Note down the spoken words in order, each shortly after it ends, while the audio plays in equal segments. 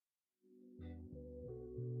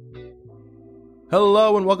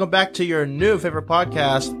Hello and welcome back to your new favorite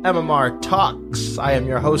podcast, MMR Talks. I am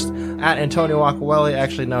your host at Antonio Wakaweli.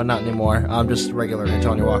 Actually, no, not anymore. I'm just regular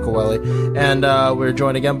Antonio Wakaweli. And we're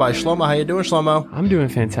joined again by Shlomo. How you doing, Shlomo? I'm doing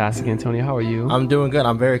fantastic, Antonio. How are you? I'm doing good.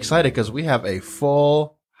 I'm very excited because we have a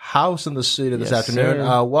full house in the studio this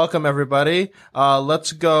afternoon. Welcome, everybody.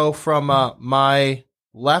 Let's go from my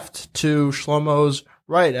left to Shlomo's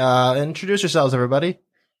right. Introduce yourselves, everybody.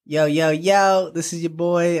 Yo, this is your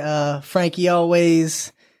boy, Frankie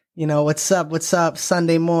always. You know, what's up?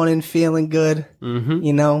 Sunday morning, feeling good.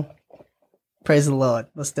 You know, praise the Lord.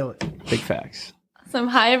 Let's do it. Big facts. Awesome.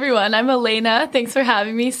 Hi, everyone. I'm Elena. Thanks for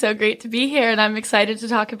having me. So great to be here, and I'm excited to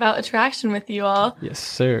talk about attraction with you all. Yes,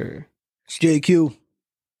 sir. It's JQ,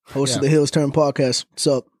 host of the Hills Turn podcast. What's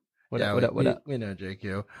up? What up? We know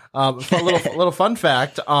JQ. A little fun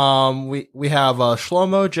fact. We have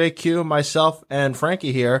Shlomo, JQ, myself, and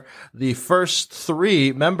Frankie here. The first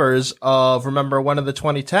three members of Remember One of the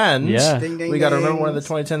 2010s. Yeah. Ding, ding, We got to ding. remember one of the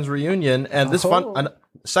 2010s reunion. And this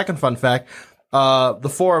second fun fact. The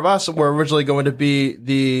four of us were originally going to be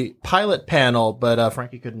the pilot panel, but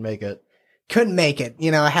Frankie couldn't make it. Couldn't make it.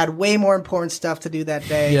 You know, I had way more important stuff to do that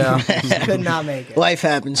day. Yeah. Just could not make it. Life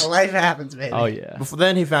happens. Life happens, baby. Oh, yeah. Before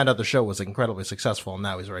then, he found out the show was incredibly successful, and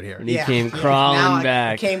now he's right here. And he came crawling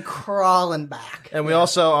back. Came crawling back. And we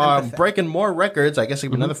also are breaking more records. I guess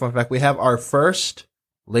another fun fact. We have our first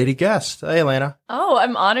lady guest. Hey, Elena. Oh,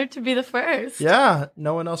 I'm honored to be the first. Yeah,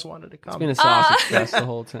 no one else wanted to come. It's been a sausage fest the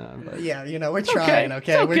whole time. But. Yeah, you know, we're trying,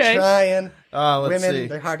 okay? Okay. We're trying. Let's Women, see.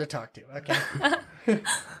 they're hard to talk to, okay?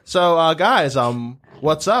 So, guys,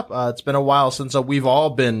 what's up? It's been a while since we've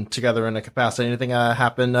all been together in a capacity. Anything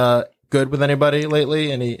happen good with anybody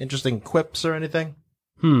lately? Any interesting quips or anything?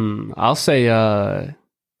 I'll say I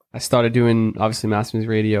started doing, obviously, Masterman's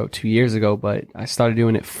Radio 2 years ago, but I started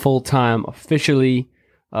doing it full-time officially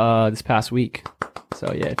this past week.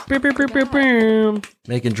 So, yeah.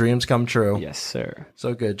 Making dreams come true. Yes, sir.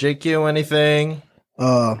 So good. JQ, anything?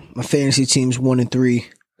 My fantasy team's 1-3.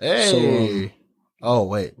 Hey. So, oh,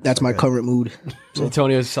 wait. that's my current mood. So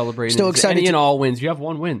Antonio's celebrating. Still excited Any and to- all wins. You have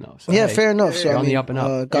one win, though. So, Yeah, hey, fair enough. So you're I on mean, the up and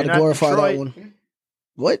up. got to You're not glorify Detroit. that one.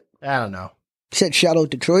 What? I don't know. You said shout out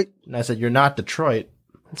Detroit? And I said, you're not Detroit.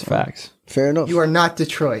 That's facts. Fair enough. You are not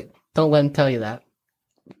Detroit. Don't let him tell you that.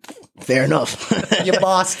 Fair enough. You're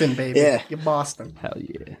Boston, baby. Yeah. You're Boston. Hell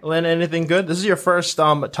yeah. Lynn, anything good? This is your first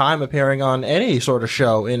time appearing on any sort of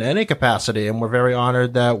show in any capacity, and we're very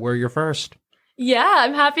honored that we're your first. Yeah,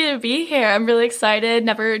 I'm happy to be here. I'm really excited.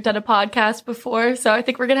 Never done a podcast before, so I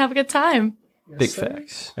think we're going to have a good time. Big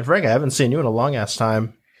facts. And Frank, I haven't seen you in a long ass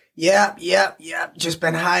time. Yep. Just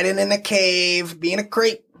been hiding in a cave, being a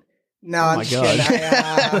creep. No, I'm my just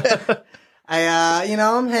God. kidding.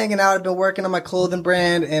 I'm hanging out. I've been working on my clothing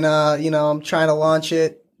brand, and I'm trying to launch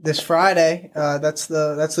it this Friday. That's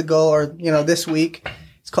the goal, or this week.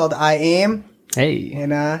 It's called I Am, Hey.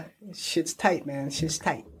 and shit's tight, man. Shit's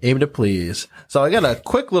tight. Aim to please. So I got a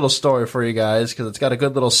quick little story for you guys because it's got a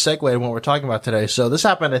good little segue to what we're talking about today. So this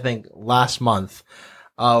happened, I think, last month.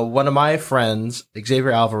 One of my friends, Xavier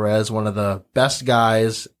Alvarez, one of the best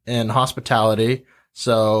guys in hospitality.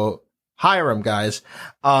 So hire him, guys.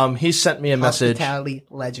 He sent me a message. Hospitality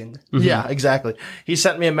legend. Yeah, exactly. He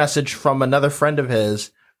sent me a message from another friend of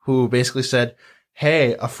his who basically said,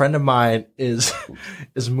 "Hey, a friend of mine is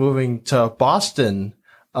moving to Boston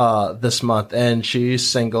this month, and she's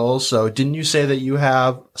single. So didn't you say that you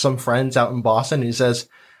have some friends out in Boston?" And he says,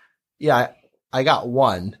 "Yeah, I got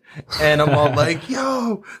one." And I'm all like,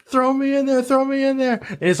 "Yo, throw me in there.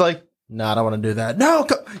 And he's like, "No, I don't want to do that. No,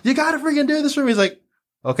 you got to freaking do this for me." He's like,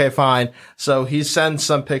 "Okay, fine." So he sends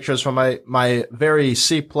some pictures from my very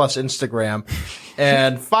C+ Instagram.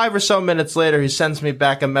 And 5 or so minutes later, he sends me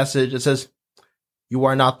back a message. It says, "You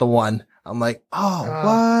are not the one." I'm like,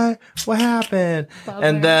 "Oh, what happened?"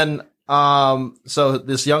 And then, so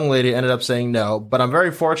this young lady ended up saying no, but I'm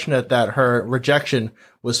very fortunate that her rejection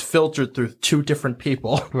was filtered through 2 different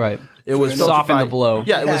people. Right. It was Soften the blow.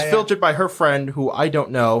 Yeah, it was Yeah. filtered by her friend who I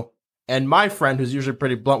don't know, and my friend who's usually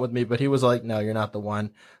pretty blunt with me, but he was like, "No, you're not the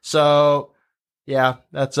one." So yeah,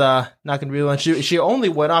 that's not going to be the one. She only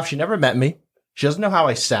went off. She never met me. She doesn't know how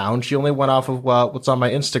I sound. She only went off of what's on my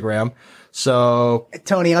Instagram. So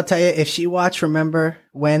Tony, I'll tell you, if she watched Remember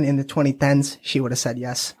When in the 2010s, she would have said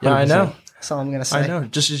yes. yeah, I know. That's all I'm gonna say. I know.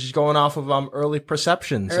 Just she's going off of early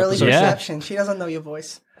perceptions. Early episode Yeah. perception. She doesn't know your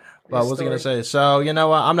voice. But what was I going to say? So, you know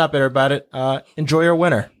what? I'm not bitter about it. Enjoy your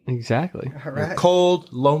winter. Exactly. All right. Cold,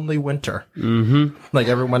 lonely winter. Mm-hmm. Like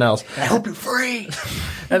everyone else. I hope you're free.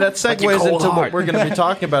 And that segues cold into what heart. we're going to be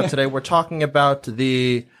talking about today. We're talking about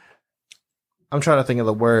I'm trying to think of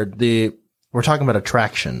the word. We're talking about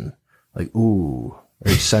attraction. like, ooh,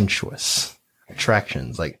 very sensuous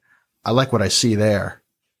attractions. Like, I like what I see there,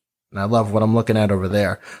 and I love what I'm looking at over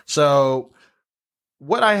there. So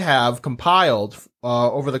what I have compiled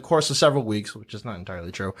over the course of several weeks, which is not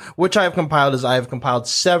entirely true, which I have compiled is I have compiled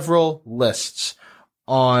several lists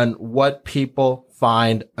on what people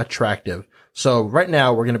find attractive. So right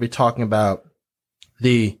now we're going to be talking about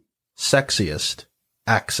the sexiest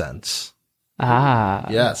accents. Ah.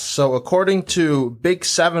 Yes. So according to Big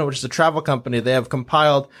Seven, which is a travel company, they have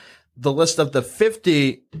compiled the list of the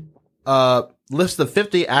 50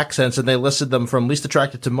 accents, and they listed them from least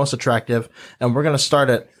attractive to most attractive. And we're going to start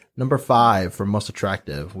at number 5 for most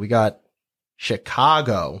attractive. We got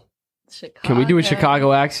Chicago. Can we do a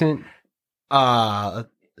Chicago accent? The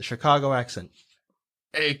Chicago accent.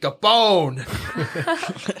 Hey, Capone.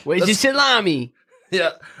 Where's the salami?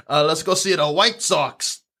 Yeah. Let's go see the White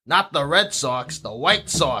Sox. Not the Red Sox, the White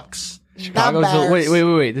Sox. Chicago's Bears.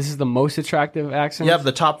 wait. This is the most attractive accent? Yeah,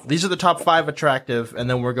 these are the top 5 attractive, and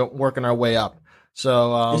then we're working our way up.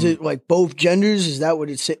 So, is it like both genders? Is that what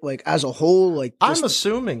it's like as a whole? Like, I'm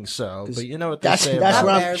assuming so, but you know what they that's say that's about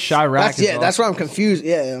where I'm Bears. Chirac. that's where I'm confused.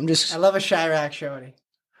 Yeah, I'm just I love a Chirac shorty.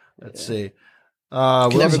 Let's see.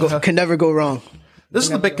 can never go wrong. This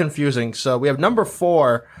is a bit confusing. So we have number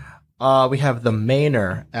 4. We have the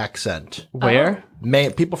Mainer accent. Where?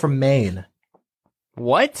 Maine, people from Maine.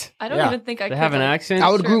 What? I don't Yeah. even think I They could. have an accent? I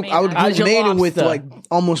would Sure, group Maine How's your Maine with lobster? like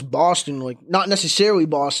almost Boston, like not necessarily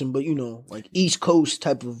Boston, but like East Coast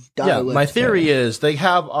type of Yeah, dialect. my theory is they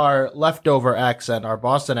have our leftover accent, our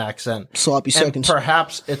Boston accent, Sloppy and seconds.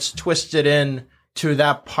 perhaps it's twisted in to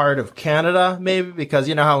that part of Canada, maybe because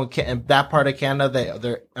you know how in that part of Canada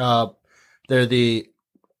they're the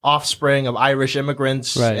offspring of Irish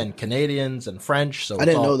immigrants Right. and Canadians and French. So I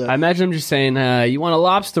didn't know I that. imagine I'm just saying, you want a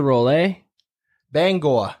lobster roll, eh?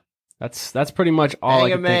 Bangor. That's pretty much all I Bang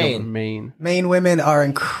can of think Maine. of from Maine. Maine women are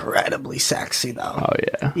incredibly sexy, though. Oh,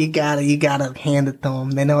 yeah. You gotta hand it to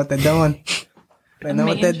them. They know what they're doing. They know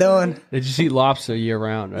what they're doing. They just eat lobster year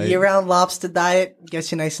round, right? Year-round lobster diet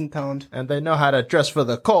gets you nice and toned. And they know how to dress for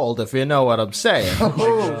the cold, if you know what I'm saying.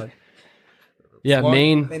 Yeah, Long-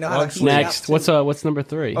 Maine. They know how to heat it Next. up, too. What's number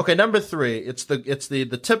 3? Okay, number 3. It's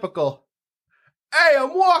the typical, hey,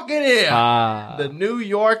 I'm walking here. The New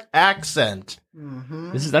York accent.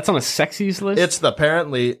 That's on the sexiest list? It's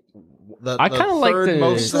apparently I kinda like third the-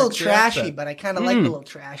 most It's a little sexy trashy, accent. but I kind of like the little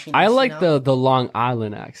trashiness. I like you know? the Long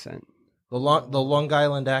Island accent. The Long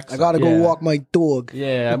Island I accent. gotta go Yeah. walk my dog.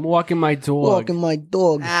 Yeah, I'm walking my dog. Walking my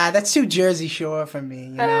dog. That's too Jersey Shore for me. You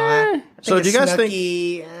know. I So think do you guys think?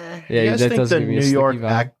 Snooki, Yeah, Do you guys that think does the give me a New York Snooki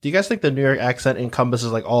vibe. Do you guys think the New York accent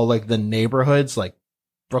encompasses like all like the neighborhoods, like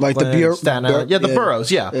Brooklyn, Like the Staten Island? Yeah, the yeah. boroughs.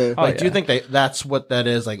 Yeah. Yeah. Oh, Like, do you yeah. think that's what that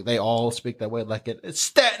is? Like, they all speak that way. Like, it's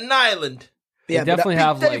Staten Island. They Yeah, but definitely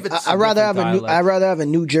have like. Davidson. I'd rather have different I'd dialects. rather have a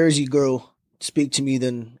New Jersey girl speak to me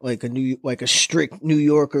than like a strict New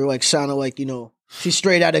Yorker, like sounding like, she's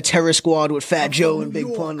straight out of Terror Squad with Fat Joe and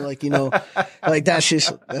Big Pun, like, like that's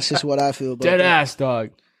just what I feel about Dead that. ass,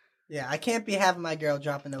 dog. Yeah, I can't be having my girl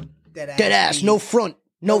dropping no dead ass. Dead ass, beat. no front.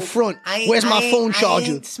 No front. I ain't- Where's my I ain't- phone I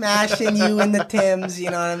charger? ain't smashing you in the Timbs, you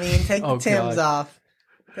know what I mean? Take Oh, the Timbs God. off.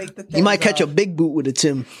 Take the Timbs You might catch a off. big boot with a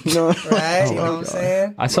Tim. You know? Right? You know what I'm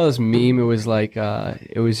saying? I saw this meme. It was like,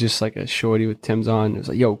 it was just like a shorty with Tim's on. It was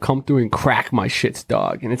like, "Yo, come through and crack my shits,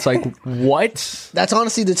 dog." And it's like, what? That's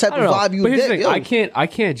honestly the type I of don't know. vibe you But would here's the get. thing, Yo. I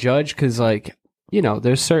can't judge because like,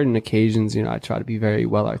 there's certain occasions, I try to be very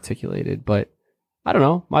well articulated, but I don't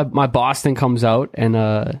know. My Boston comes out, and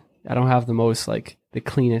I don't have the most like the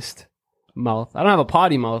cleanest mouth. I don't have a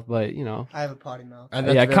potty mouth, but I have a potty mouth. And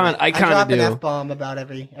yeah, I kind I of drop an do. F-bomb about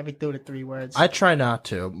every 2 to 3 words. I try not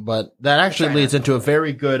to, but that actually try leads not into a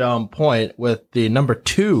very good point with the number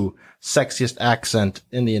 2 sexiest accent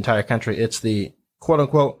in the entire country. It's the quote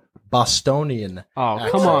unquote Bostonian. Oh,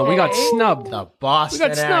 accent. come on, we got Okay. snubbed. The Boston We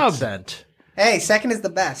got snubbed. accent. Hey, second is the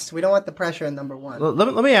best. We don't want the pressure in number 1.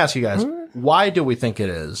 Let me ask you guys, why do we think it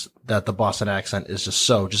is that the Boston accent is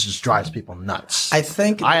just drives people nuts? I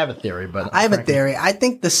think I have a theory, but I have a theory. I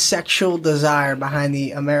think the sexual desire behind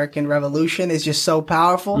the American Revolution is just so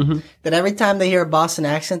powerful that every time they hear a Boston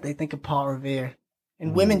accent, they think of Paul Revere.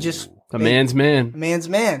 And women just The man's man. a man's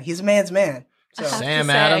man. He's a man's man. So I have Sam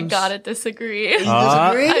to say, I Adams. gotta disagree. you disagree?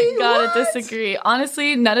 I gotta What? disagree.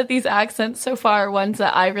 Honestly, none of these accents so far are ones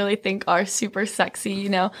that I really think are super sexy,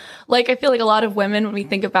 Like, I feel like a lot of women, when we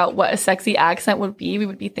think about what a sexy accent would be, we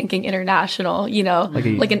would be thinking international,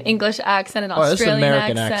 like an English accent, an Oh, this is Australian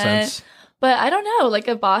American accent. accents. But I don't know, like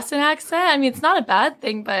a Boston accent, I mean, it's not a bad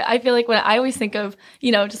thing, but I feel like when I always think of,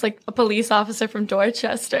 just like a police officer from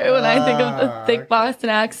Dorchester, when I think of a thick Boston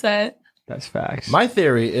accent. That's facts. My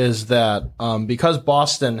theory is that because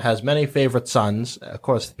Boston has many favorite sons, of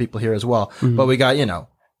course, the people here as well, but we got,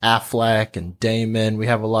 Affleck and Damon. We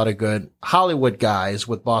have a lot of good Hollywood guys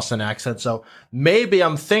with Boston accents. So maybe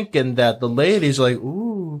I'm thinking that the ladies are like,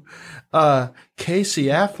 ooh, Casey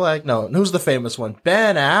Affleck. No, who's the famous one?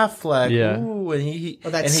 Ben Affleck. Yeah. Ooh, and he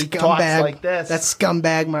That talks like this. That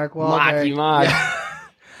scumbag Mark Wahlberg.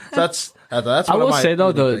 That's one I will of my say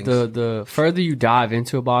though, things. the further you dive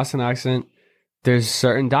into a Boston accent, there's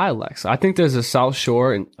certain dialects. I think there's a South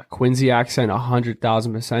Shore and a Quincy accent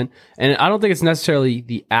 100,000%. And I don't think it's necessarily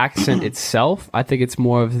the accent itself. I think it's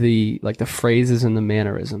more of the phrases and the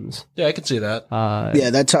mannerisms. Yeah, I can see that. Yeah,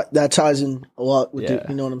 that ties in a lot with Yeah.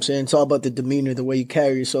 you know what I'm saying? It's all about the demeanor, the way you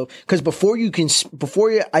carry yourself. Because before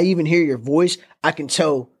I even hear your voice, I can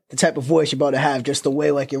tell the type of voice you're about to have, just the way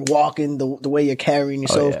like you're walking, the way you're carrying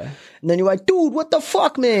yourself. yeah. And then you're like, dude, what the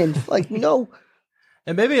fuck, man? Like,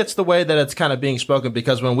 And maybe it's the way that it's kind of being spoken,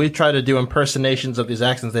 because when we try to do impersonations of these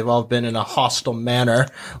accents, they've all been in a hostile manner.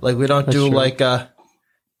 Like, we don't do true. like,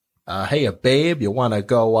 hey, babe, you want to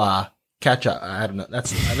go catch a, I don't know,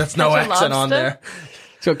 that's no Catch a accent on lobster? there.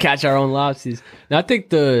 So catch our own lobsters. Now, I think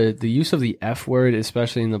the use of the F word,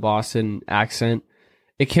 especially in the Boston accent,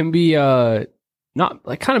 it can be not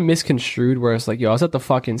like kind of misconstrued, where it's like, yo, I was at the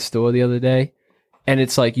fucking store the other day, and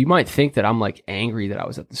it's like you might think that I'm like angry that I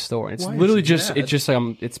was at the store. And it's Why is literally it just that? it's just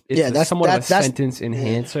it's Yeah, that's- somewhat of a that's- sentence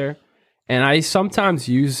enhancer. And I sometimes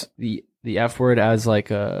use the F word as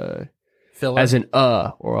like a Filler. as an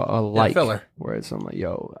or a like, filler. whereas I'm like,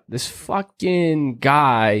 yo, this fucking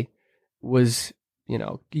guy was,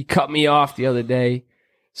 he cut me off the other day,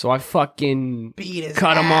 so I fucking Beat his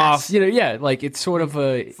cut him ass. off. Yeah, like it's sort of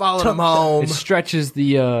a Followed him home. it stretches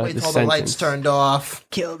the Wait the till sentence. the lights turned off.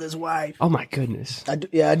 Killed his wife. Oh my goodness. I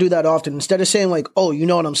do that often. Instead of saying like, oh, you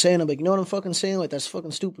know what I'm saying? I'm like, you know what I'm fucking saying? Like, that's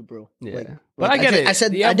fucking stupid, bro. Yeah, Like, but like, I get it. I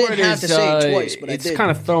said The I didn't F-word have to is, say it twice, but I it's did. kind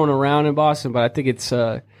of thrown around in Boston, but I think it's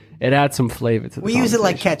it adds some flavor to the We use it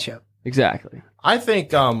like conversation. ketchup. Exactly. I think,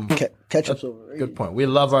 Ketchup's overrated. good point. We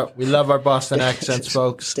love our Boston accents,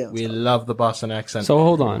 folks. Stay on We top. love the Boston accent. So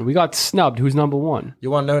hold on, we got snubbed. Who's number one? You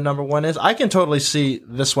want to know who number one is? I can totally see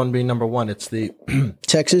this one being number one. It's the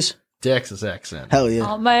Texas? Texas accent. Hell yeah.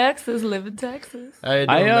 All my exes live in Texas. How you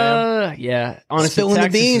doing, man? Yeah, honestly, Spilling the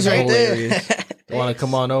Texas beans is right there. hilarious. You want to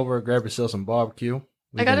come on over, grab yourself some barbecue?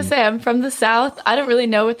 I gotta say, I'm from the South. I don't really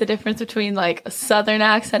know what the difference between like a Southern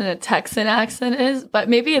accent and a Texan accent is, but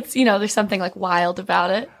maybe it's, there's something like wild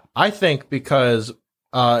about it. I think because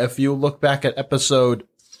if you look back at episode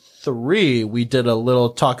 3, we did a little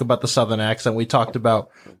talk about the Southern accent. We talked about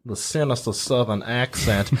the sinister Southern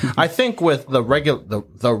accent. I think with the regular,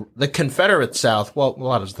 the Confederate South, well, a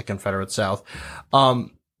lot of the Confederate South,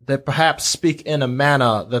 they perhaps speak in a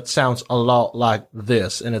manner that sounds a lot like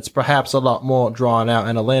this, and it's perhaps a lot more drawn out.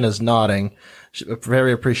 And Elena's nodding, she's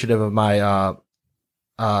very appreciative of my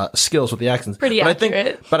skills with the accents. Pretty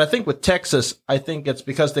accurate. But I think with Texas, I think it's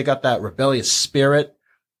because they got that rebellious spirit.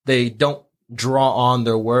 They don't draw on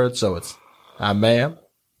their words, so it's, "Hi, ma'am,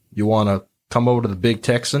 you want to come over to the Big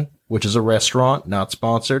Texan," which is a restaurant, not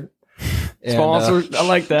sponsored. And, Sponsored. I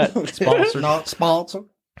like that. sponsored. Not sponsored.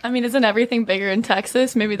 I mean, isn't everything bigger in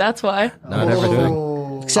Texas? Maybe that's why. Not everything.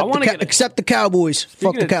 Oh. Except the Cowboys.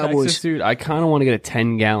 Fuck the Speaking of Cowboys. Texas, dude, I kind of want to get a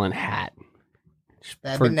 10-gallon hat.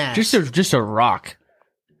 That'd For be nice. just a rock.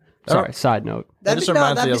 Sorry, side note. That'd That be, just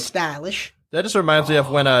reminds me that'd be of- stylish. That just reminds me of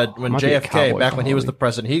when might be a JFK, cowboy back when he was probably. the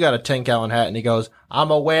president, he got a 10-gallon hat and he goes, "I'm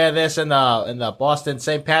gonna wear this in the Boston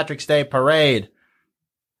St. Patrick's Day parade."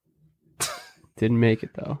 Didn't make it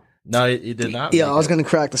though. No, he did not. Yeah, make I was it. going to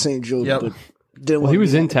crack the same joke, Yep. but didn't Well, want he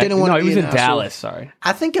was in Texas. Didn't want No, to he was be in an asshole. Dallas. Sorry.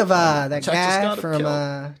 I think of that Texas guy got him from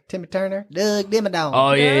killed. Timmy Turner, Doug Dimmadome.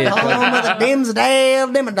 Oh yeah. Home of the Dimsdale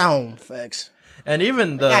Dimmadome. Facts. And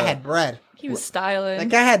even the That guy had bread. He was styling. That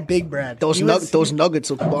guy had big bread. Those He was- those nuggets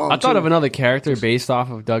will bomb. I thought too. of another character based off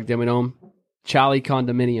of Doug Dimmadome, Charlie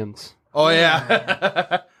Condominiums. oh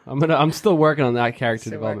yeah, I'm still working on that character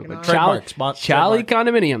Still development. working But on Charlie, Trademark, spot- Charlie trademark.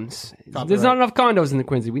 Condominiums. There's Copyright. not enough condos in the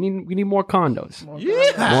Quincy. We need more condos.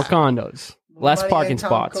 yeah. More condos. Less money parking in Tom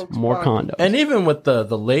spots. Coke's More pocket. condos. And even with the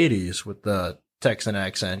ladies with the Texan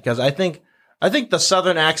accent, because I think the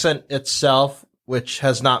Southern accent itself, which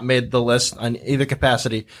has not made the list on either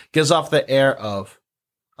capacity, gives off the air of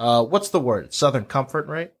what's the word? Southern comfort,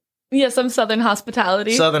 right? Yeah, some Southern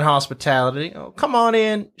hospitality. Southern hospitality. Oh, come on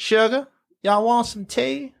in, sugar. Y'all want some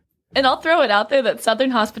tea? And I'll throw it out there that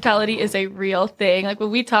Southern hospitality is a real thing. Like when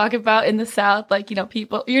we talk about in the South, like,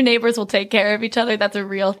 people, your neighbors will take care of each other. That's a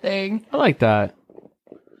real thing. I like that.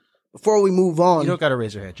 Before we move on, You don't got to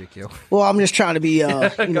raise your hand, GQ. well, I'm just trying to be,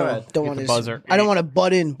 ahead. don't Get want the to. buzzer. I don't want to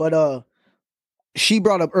butt in, but she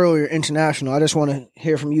brought up earlier international. I just want to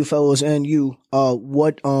hear from you fellas and you.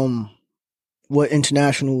 What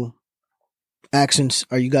international accents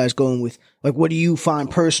are you guys going with? Like, what do you find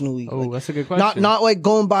personally? Oh, like, that's a good question. not like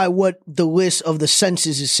going by what the list of the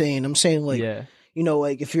census is saying. I'm saying like, yeah. you know,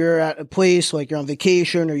 like if you're at a place, like you're on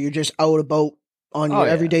vacation or you're just out about on your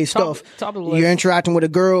everyday stuff, top of the you're list. interacting with a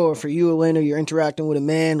girl, or for you, Elena, you're interacting with a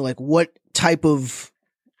man. Like, what type of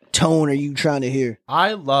tone are you trying to hear?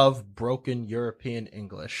 I love broken European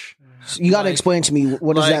English. So you got to Like- explain to me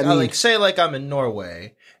what does that mean? Like, say, like I'm in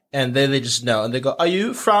Norway, and they just know, and they go, "Are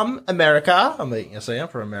you from America?" I'm like, "Yes, I am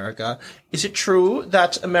from America." Is it true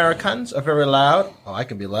that Americans are very loud? Oh, I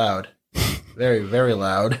can be loud, very, very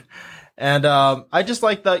loud. And I just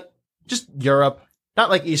like just Europe, not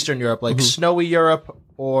like Eastern Europe, like snowy Europe,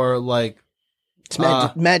 or like It's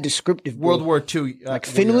mad descriptive. Bro. World War II, like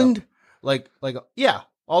Finland. Europe. Like yeah,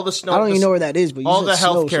 all the snow. I don't even know where that is, but you all said the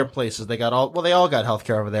snow, healthcare so- places they got they all got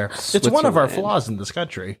healthcare over there. It's one of our Switzerland. flaws in this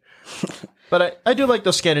country. But I do like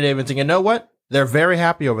those Scandinavians, and you know what? They're very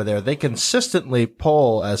happy over there. They consistently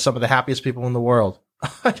poll as some of the happiest people in the world.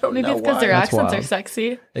 I don't Maybe know it's because why. their That's accents are wild.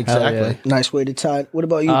 sexy. Exactly. Hell yeah. Nice way to tie it. What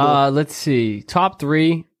about you, bro? Let's see. Top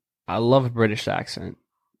 3. I love a British accent.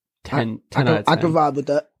 10 out of 10. I can vibe with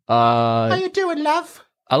that. How you doing, love?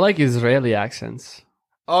 I like Israeli accents.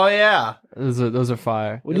 Oh yeah. Those are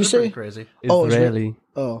fire. What do you Those are pretty say? Crazy. Oh, Israeli.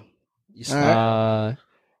 Oh, You All right.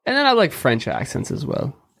 And then I like French accents as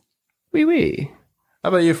well. Oui, oui. How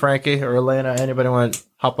about you, Frankie or Elena? Anybody want to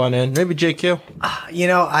hop on in? Maybe JQ. You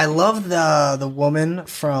know, I love the woman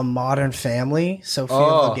from Modern Family, Sofia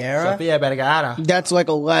Vergara. Sofia Vergara. that's like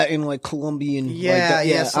a Latin, like Colombian. like Yeah, that.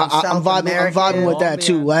 yeah. some I'm South vibing. I'm American. vibing with that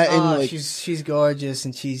too. Latin, Oh, like she's gorgeous,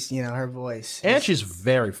 and she's her voice. And she's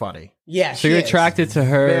very funny. Yeah, So you're attracted to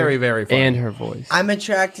her Very, very funny. and her voice. I'm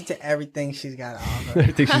attracted to everything she's got to offer,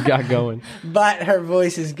 Everything she's got going. but her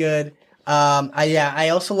voice is good. I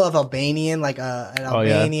also love Albanian, like an Oh,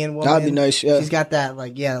 yeah. Albanian woman. That'd be nice, yeah. She's got that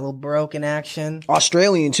little broken action.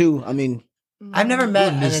 Australian too. I mean, I've never met Ooh,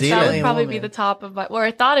 an New That Zealand. would Australian probably woman. be the top of my. Well,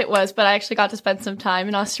 I thought it was, but I actually got to spend some time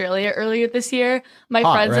in Australia earlier this year. My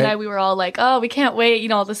Hot, friends and right? I, we were all like, "Oh, we can't wait!"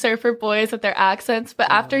 All the surfer boys with their accents.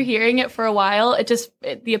 But after hearing it for a while,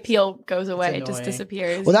 the appeal goes away. It just annoying.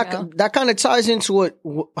 disappears. well, you know? that kind of ties into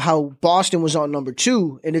how Boston was on number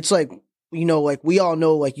 2, and it's like, you know, like we all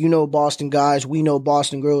know, like, you know, Boston guys, we know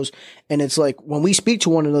Boston girls, and it's like when we speak to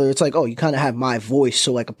one another, it's like, oh, you kind of have my voice,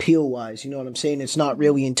 so like appeal wise, you know what I'm saying? It's not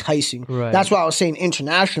really enticing. Right. That's why I was saying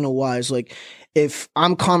international wise, like if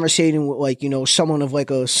I'm conversating with like, you know, someone of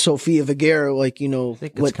like a Sofia Vergara, like, you know,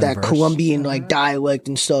 think it's with that converse. Colombian like dialect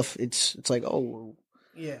and stuff, it's like, oh,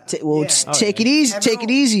 Yeah. take Yeah. it easy, take it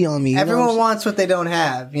easy on me. you know what I'm Everyone saying? wants what they don't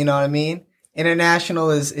have. You know what I mean? International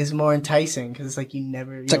is more enticing because it's like you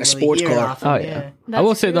never. It's like a sports car. Oh, yeah. I That's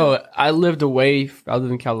will say true. though, I lived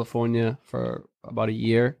in California for about a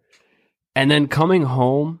year, and then coming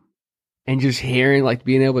home and just hearing, like,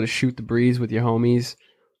 being able to shoot the breeze with your homies.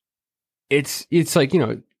 It's like, you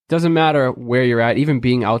know, it doesn't matter where you're at. Even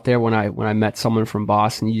being out there, when I met someone from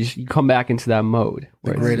Boston, you come back into that mode.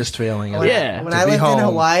 The where it's- greatest feeling. When, Yeah. When To I be lived home. in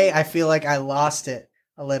Hawaii, I feel like I lost it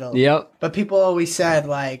a little. Yep. But people always said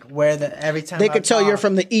like every time They I could tell you're talk,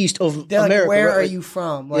 from the east of they're like, America. where right? are you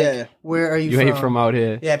from? Like, Yeah. where are you You from? ain't from out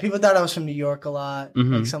here. Yeah, people thought I was from New York a lot,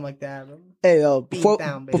 Mhm. like something like that. Hey, Beat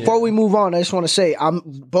down, baby. before we move on, I just want to say,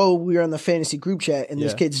 we were in the fantasy group chat, and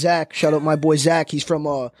this Yeah. kid Zach, shout out my boy Zach, he's from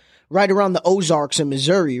right around the Ozarks in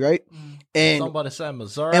Missouri, right? And Somebody said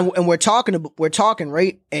Missouri. and we're talking,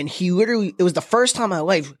 right? And he literally, it was the first time in my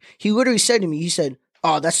life, he literally said to me, he said,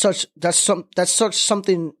 "Oh, that's such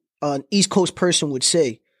something an East Coast person would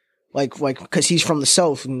say, like because he's from the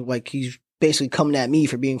South, and like he's basically coming at me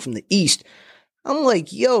for being from the East." I'm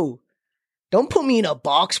like, yo, don't put me in a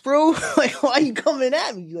box, bro. Like, why are you coming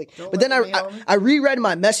at me? Like, but then I reread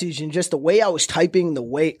my message, and just the way I was typing, the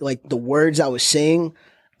way, like, the words I was saying,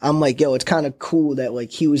 I'm like, yo, it's kind of cool that like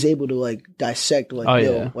he was able to like dissect, like, Oh,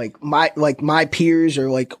 yo, yeah. like my peers or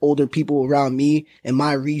like older people around me in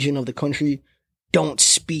my region of the country don't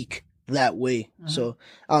speak that way. So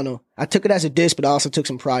I don't know. I took it as a diss, but I also took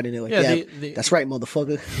some pride in it. Like, Yeah, yeah, that's right,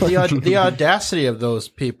 motherfucker. the audacity of those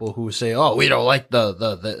people who say, "Oh, we don't like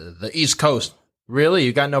the East Coast." Really,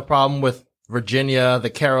 you got no problem with Virginia, the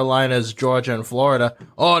Carolinas, Georgia, and Florida?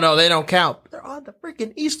 Oh no, they don't count. They're on the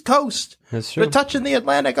freaking East Coast. That's true. They're touching the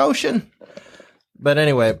Atlantic Ocean. But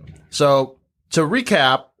anyway, so to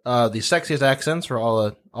recap, the sexiest accents for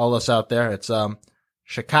all us out there, it's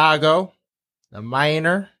Chicago, the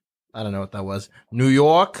Minor. I don't know what that was. New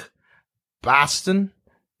York, Boston,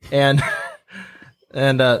 and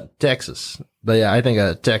Texas. But yeah, I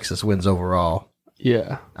think Texas wins overall.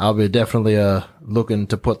 Yeah. I'll be definitely looking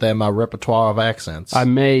to put that in my repertoire of accents. I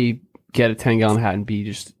may get a 10-gallon hat and be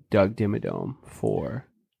just Doug Dimmadome for...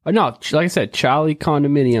 no, like I said, Charlie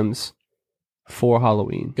Condominiums for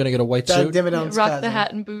Halloween. Gonna get a white Doug suit. Dimmadome's Rock cousin. the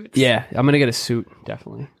hat and boots. Yeah, I'm going to get a suit,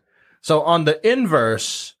 definitely. So on the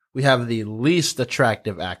inverse, we have the least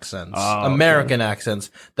attractive accents, American accents,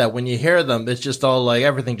 that when you hear them, it's just all like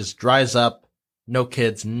everything just dries up, no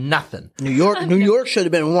kids, nothing. New York should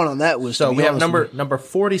have been one on that list. So to be we have honest with you. number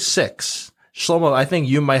 46. Shlomo, I think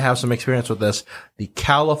you might have some experience with this. The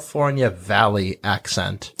California Valley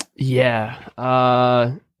accent. Yeah.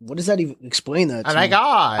 What does that even explain that? Oh To my me?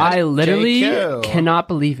 God. I literally JQ. cannot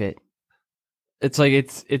believe it. It's like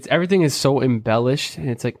it's everything is so embellished, and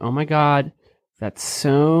it's like, oh my God, that's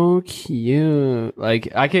so cute. Like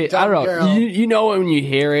I don't know. Girl. You know when you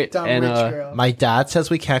hear it, Dumb and rich girl. My dad says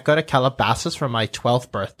we can't go to Calabasas for my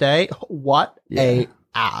 12th birthday. What a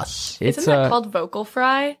ass. it's Isn't that called vocal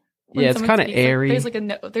fry? When yeah, it's someone kind of speaks, like, airy. there's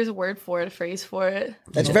like there's a word for it, a phrase for it.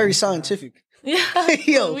 That's very scientific. Yeah,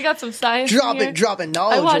 Yo, we got some science. in here. dropping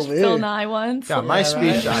knowledge I watched over Phil here. Nye once. God, my Yeah,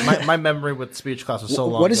 speech, my memory with speech class was so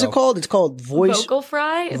long What is ago. it called? It's called voice. Vocal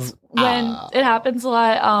fry. It's when it happens a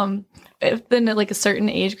lot. Within like a certain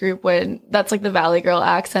age group, when that's like the Valley Girl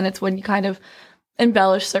accent. It's when you kind of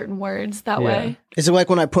embellish certain words that Yeah. way. Is it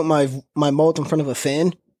like when I put my mouth in front of a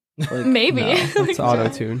fan? Maybe. No, it's auto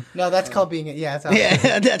tune. No, that's called being it. Yeah, it's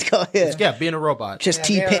Yeah, that's called. Yeah, Yeah, being a robot. just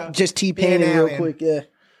Yeah, T-painting being an real alien. quick. Yeah.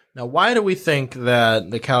 Now, why do we think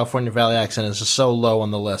that the California Valley accent is just so low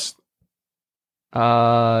on the list?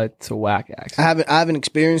 It's a whack accent. I haven't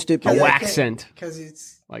experienced it, A but whack-cent. because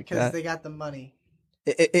it's Like because that. they got the money.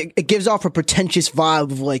 it gives off a pretentious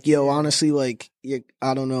vibe of like, yo, honestly, like,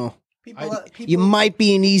 I don't know. People, You might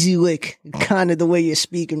be an easy lick, kind of the way you're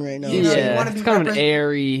speaking right now. You know, you Yeah, wanna it's be kind of an repre-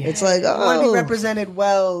 airy. It's like, you want to be oh, represented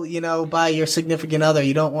well, by your significant other.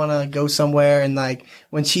 You don't want to go somewhere and like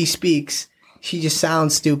when she speaks, she just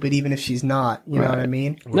sounds stupid, even if she's not. You know what I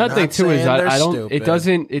mean? Another thing not too is saying they're I don't. stupid.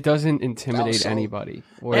 It doesn't intimidate Also- anybody.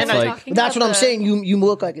 Or And it's I- like that's what I'm saying. You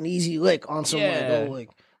look like an easy lick on someone. Yeah. Like,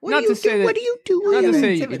 Not to say that- what are you doing? not to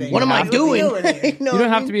say Intimidating. What am I have to- doing? What are you doing? know you what don't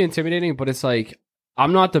I have mean? to be intimidating, but it's like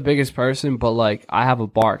I'm not the biggest person, but like I have a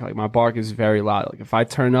bark. Like my bark is very loud. Like if I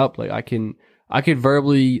turn up, like I could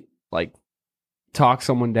verbally like talk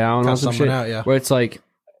someone down Cut on some someone shit. out, yeah. Where it's like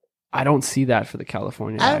I don't see that for the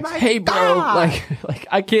California Oh accent. my Hey, bro, God. like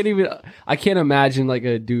I can't imagine like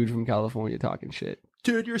a dude from California talking shit.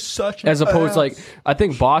 Dude, you're such As opposed, like I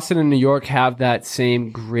think Boston and New York have that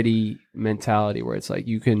same gritty mentality where it's like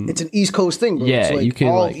you can It's an East Coast thing, bro. Yeah, it's like you can,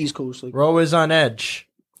 all like- East Coast. Like, We're always on edge.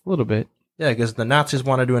 a little bit. Yeah, because the Nazis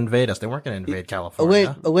wanted to invade us. They weren't going to invade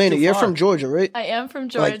California. Elena, Too you're far. from Georgia, right? I am from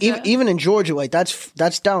Georgia. Like even in Georgia, like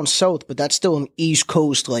that's down south, but that's still an East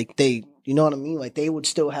Coast. Like you know what I mean? Like they would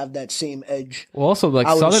still have that same edge. Well, also like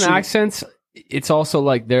I would Southern assume- accents. It's also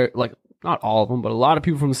like they're like not all of them, but a lot of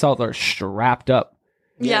people from the South are strapped up,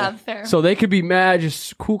 yeah, fair. so they could be mad,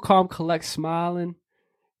 just cool, calm, collect, smiling.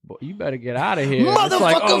 But you better get out of here. It's Motherfucker,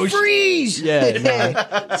 like, oh, freeze!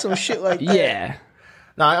 Yeah, some shit like that. yeah.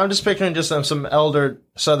 Now, I'm just picturing just some elder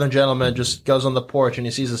Southern gentleman just goes on the porch and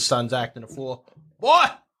he sees his son's acting a fool. Boy,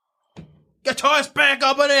 get your ass back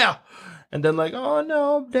up in here. And then like, oh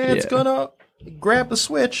no, Dad's Yeah. gonna grab the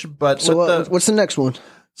switch. But So with what's the next one?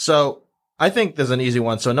 so I think there's an easy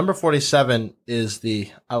one. So number 47 is the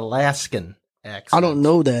Alaskan accent. I don't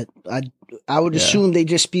know that. I would Yeah. assume they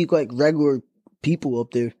just speak like regular people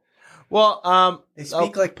up there. Well, They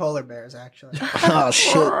speak like polar bears, actually. Oh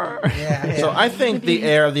shit! Yeah. so I think the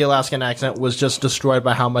air of the Alaskan accent was just destroyed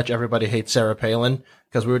by how much everybody hates Sarah Palin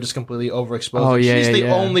because we were just completely overexposed. Oh, yeah, She's yeah, the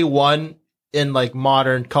yeah. only one in like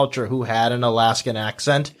modern culture who had an Alaskan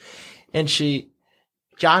accent, and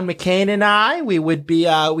John McCain and I, we'd be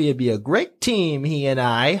a great team. He and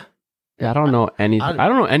I. Yeah, I don't know anything. I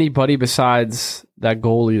don't know anybody besides that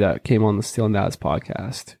goalie that came on the Steel and Dads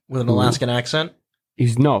podcast. With an Alaskan accent?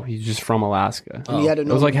 He's just from Alaska. And he had a It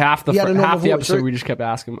was like half the he had a normal voice, episode right? we just kept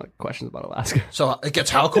asking like questions about Alaska. So it gets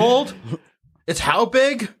how cold? It's how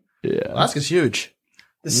big? Yeah, Alaska's huge.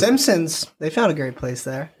 The Simpsons, they found a great place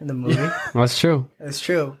there in the movie. that's true. It's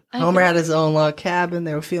true. Homer had his own log cabin.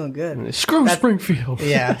 They were feeling good. Screw Springfield.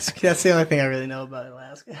 Yeah, that's the only thing I really know about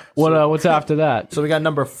Alaska. What's after that? So we got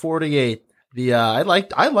number 48. The I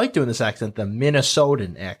like doing this accent, the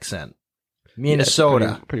Minnesotan accent.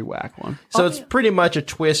 Minnesota. Pretty whack one. So it's pretty much a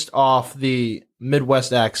twist off the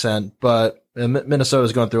Midwest accent, but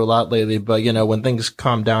Minnesota's going through a lot lately. But, when things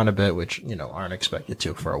calm down a bit, which, aren't expected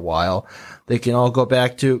to for a while, they can all go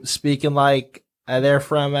back to speaking like they're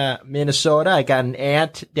from Minnesota. I got an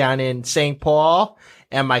aunt down in St. Paul,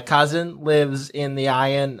 and my cousin lives in the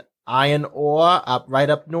iron ore right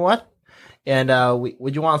up north. And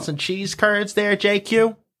would you want some cheese curds there,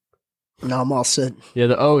 JQ? No, I'm all set. Yeah,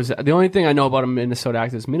 the O's. The only thing I know about a Minnesota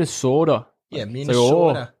accent is Minnesota. Yeah, Like,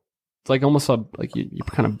 Minnesota. It's like almost like you're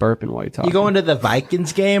kind of burping while you're talking. You go into the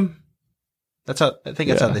Vikings game? That's how I think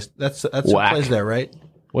that's how that's what Whack. plays there, right?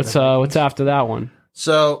 What's after that one?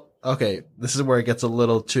 So, okay, this is where it gets a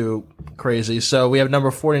little too crazy. So we have number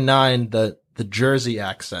 49, the Jersey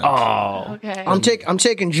accent. Oh, Okay. I'm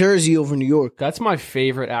taking Jersey over New York. that's my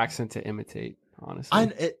favorite accent to imitate.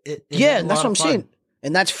 Honestly, Yeah, that's what I'm saying.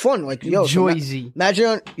 And that's fun. Like, yo, so Jersey.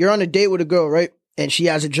 imagine you're on a date with a girl, right? And she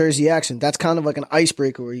has a Jersey accent. That's kind of like an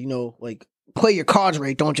icebreaker where, like, play your cards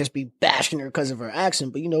right. Don't just be bashing her because of her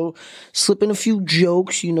accent, but, slip in a few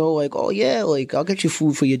jokes, like, oh, yeah, like, I'll get you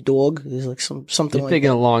food for your dog. There's like something You're like thinking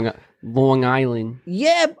that. of Long Island.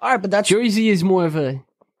 Yeah, all right, but that's... Jersey is more of a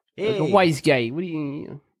Hey. wise guy. What do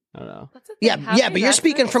you? I don't know. That's the thing. Yeah, Half yeah, these but you're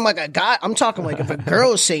speaking accents- from like a guy. I'm talking like if a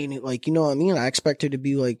girl is saying it, like, you know what I mean? I expect her to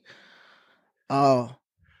be like,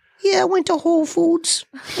 yeah, I went to Whole Foods.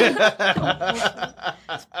 I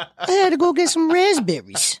had to go get some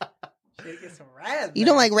raspberries. Get some raspberries. You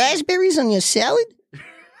don't like raspberries on your salad?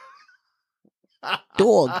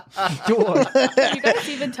 Dog. Do you guys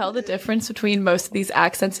even tell the difference between most of these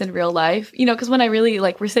accents in real life? Because when I really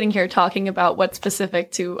we're sitting here talking about what's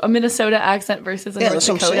specific to a Minnesota accent versus a North that's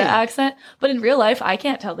what I'm Dakota saying. accent, but in real life, I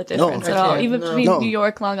can't tell the difference I at all. can't. Even No. between No. New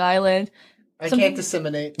York, Long Island. I Some- can't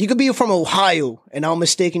disseminate. You could be from Ohio, and I'm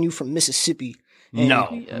mistaking you from Mississippi.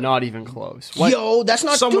 No, not even close. What? Yo, that's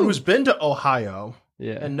not Someone dude. who's been to Ohio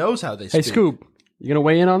Yeah. and knows how they Hey, speak. Scoop, you gonna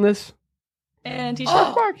weigh in on this? And he's So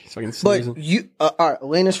I can sneeze But in. you, all right,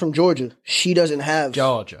 Elena's from Georgia. She doesn't have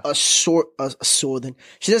Georgia. a southern.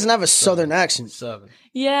 She doesn't have a southern accent. 7.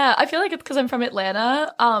 Yeah, I feel like it's because I'm from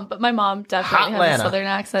Atlanta. But my mom definitely has Hotlanta. a southern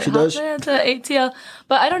accent. She does? Hotlanta, ATL.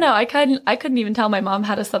 But I don't know. I couldn't even tell my mom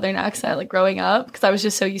had a southern accent growing up because I was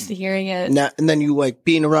just so used to hearing it. And then you like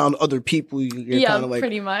being around other people. You're Yeah, kind of like,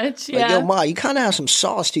 pretty much. like, Yeah. yo, Ma, you kind of have some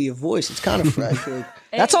sauce to your voice. It's kind of fresh. Like,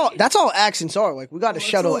 that's all. That's all accents are. Like, we got to It's a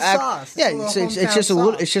shuttle little act. sauce. Yeah, It's a it's little just a hometown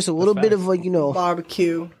little. sauce. It's just a little bit of like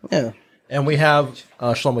Barbecue. Yeah. And we have,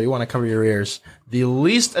 Shlomo, you want to cover your ears. The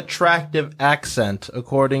least attractive accent,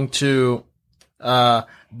 according to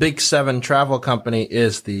Big 7 Travel Company,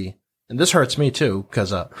 is and this hurts me too,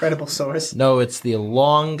 because, Credible source. no, it's the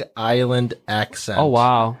Long Island accent. Oh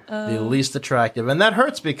wow. The least attractive. And that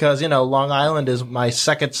hurts because, Long Island is my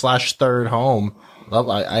second/third home.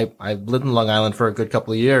 I lived in Long Island for a good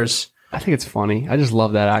couple of years. I think it's funny. I just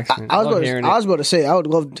love that accent. I was love about hearing to, I it. was about to say I would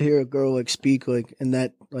love to hear a girl like speak like in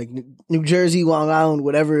that like New Jersey, Long Island,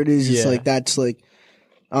 whatever it is. It's Yeah. like that's like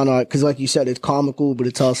I don't know because like you said, it's comical, but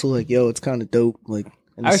it's also like yo, it's kind of dope. Like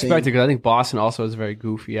in the I respect it same- because I think Boston also has a very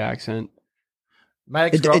goofy accent. My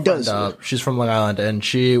It ex-girlfriend, does. she's from Long Island, and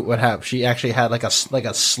she actually had like a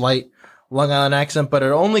slight Long Island accent, but it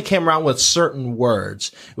only came around with certain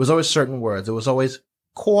words. It was always certain words. It was always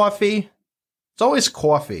coffee. It's always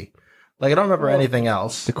coffee. Like, I don't remember anything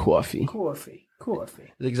else. The coffee. Coffee.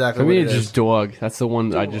 Exactly For what me, it it's is. just dog. That's the one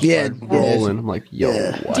that I just Yeah, started yeah. rolling. I'm like, yo,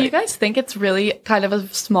 Yeah. what? Do you guys think it's really kind of a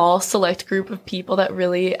small select group of people that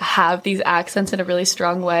really have these accents in a really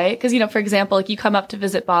strong way? Because, for example, like you come up to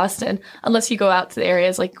visit Boston, unless you go out to the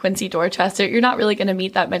areas like Quincy, Dorchester, you're not really going to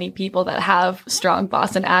meet that many people that have strong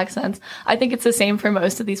Boston accents. I think it's the same for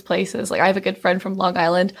most of these places. Like I have a good friend from Long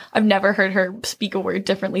Island. I've never heard her speak a word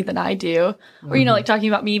differently than I do. Or, like talking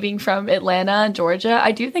about me being from Atlanta and Georgia.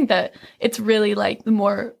 I do think that it's really like the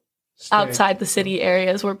more outside the city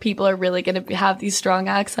areas where people are really going to have these strong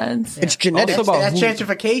accents. It's genetics. Also about That's who-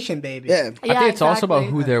 gentrification, baby. yeah. I think it's also about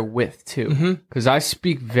who they're with too, because I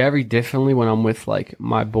speak very differently when I'm with like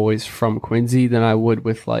my boys from Quincy than I would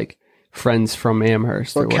with like friends from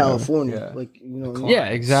Amherst Or whatever. California, Yeah. like Yeah,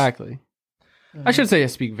 exactly. I should say I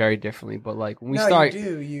speak very differently, but like when we No, start, you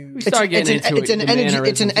do. You. we start getting into it's it. an the energy.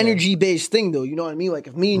 It's an mannerisms, yeah. energy based thing, though. You know what I mean? Like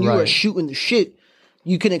if me and you are Right. shooting the shit,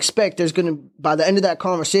 you can expect there's gonna by the end of that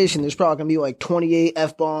conversation, there's probably gonna be like 28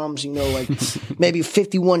 f bombs. Like maybe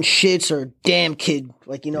 51 shits or damn kid.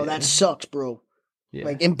 Like that sucks, bro. Yeah.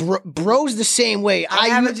 Like and bro's the same way.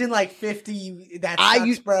 I'm averaging like 50. That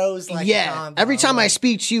sucks, bros. Like, yeah. calm, Every bro. time I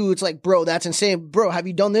speak to you, it's like, bro, that's insane. Bro, have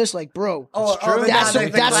you done this? Like, bro. Oh, That's some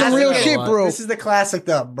real classic. shit, bro. This is the classic,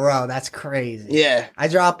 though, bro. That's crazy. Yeah. I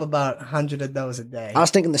drop about 100 of those a day. I was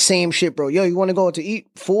thinking the same shit, bro. Yo, you want to go out to eat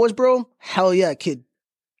fours, bro? Hell yeah, kid.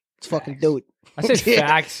 Let's fucking do it. I said Yeah.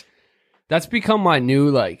 facts. That's become my new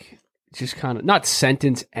like just kind of not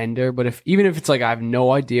sentence ender, but even if it's like I have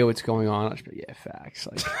no idea what's going on, I'll just be like, yeah, facts.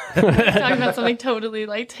 Like talking about something totally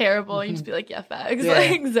like terrible, you just be like, yeah, facts,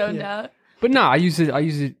 like zoned out. But no, I use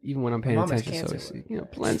it even when I'm paying attention. So it's,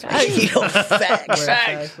 blends. Facts.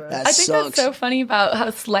 Facts. I think that's so funny about how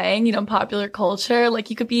slang, popular culture, like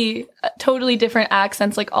you could be totally different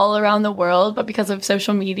accents like all around the world, but because of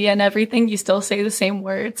social media and everything, you still say the same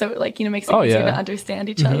word. So it like, makes it easier to understand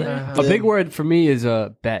each other. A big word for me is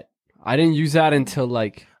bet. I didn't use that until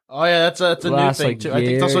like. Oh yeah, that's a new thing too. I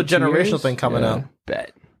think it's also a generational thing coming up.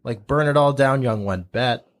 Bet. Like burn it all down, young one.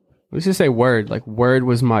 Bet. Let's just say word. Like word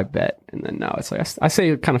was my bet, and then now it's like I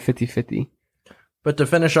say kind of 50-50. But to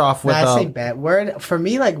finish off with, I say bet. Word for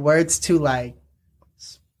me, like word's too like,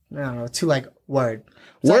 I don't know, too like word.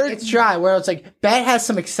 Word, like, it's dry. Where it's like bet has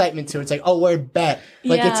some excitement to it. It's like, oh, word bet.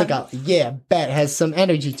 Like it's like bet has some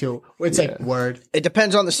energy to it. Where it's like word. It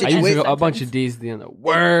depends on the situation. I use a bunch of D's at the end of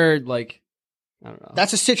word. Like I don't know.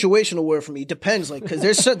 That's a situational word for me. It depends, like, because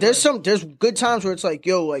there's good times where it's like,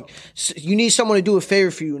 yo, like, you need someone to do a favor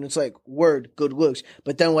for you, and it's like, word, good looks.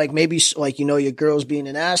 But then, like, maybe, like, your girl's being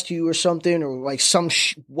an ass to you or something, or like some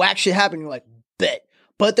whack shit happen, you're like, bet.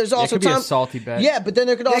 But there's also be a salty bet. Yeah, but then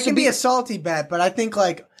there could also be a salty bet. But I think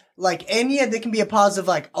there can be a positive,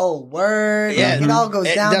 like, oh, word. Yeah, like, it all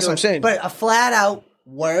goes down. That's what I'm saying. But a flat out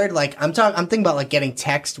word, like, I'm thinking about like getting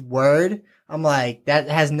text word. I'm like, that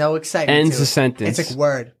has no excitement. Ends to it. a sentence. It's like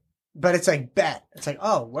word. But it's like bet. It's like,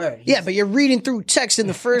 oh, word. Yeah, but you're reading through text in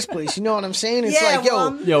the first place. You know what I'm saying? It's like,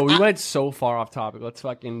 yo, we went so far off topic. Let's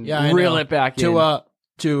fucking reel it back in.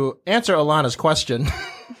 To answer Alana's question,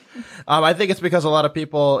 I think it's because a lot of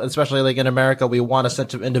people, especially like in America, we want a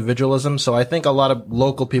sense of individualism. So I think a lot of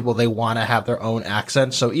local people, they want to have their own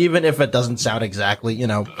accent. So even if it doesn't sound exactly,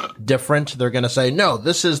 different, they're going to say, no,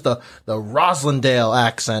 this is the Roslindale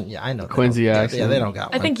accent. Yeah, I know. Quincy accent. Yeah, they don't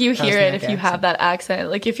got one. I think you hear it if you have that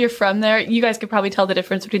accent. Like if you're from there, you guys could probably tell the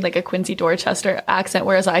difference between like a Quincy Dorchester accent,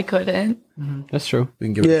 whereas I couldn't. Mm-hmm. That's true. We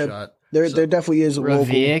can give it a shot. There definitely is a local.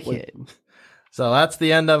 So that's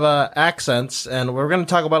the end of accents, and we're going to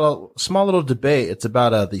talk about a small little debate. It's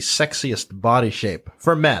about the sexiest body shape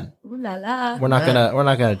for men. Ooh la la. We're not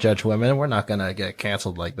gonna judge women. We're not gonna get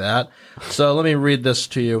canceled like that. So let me read this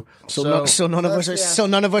to you. So none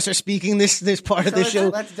of us are speaking this part of the show.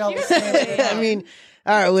 Let's double standard. I mean,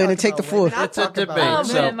 all right, Elena, take the floor. It's a debate. Oh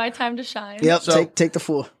so, man, my time to shine. Yep, so, take the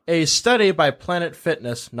floor. A study by Planet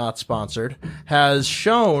Fitness, not sponsored, has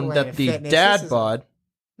shown that the dad bod.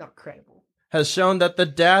 Not credible. Has shown that the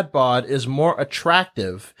dad bod is more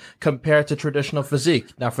attractive compared to traditional physique.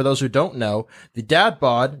 Now, for those who don't know, the dad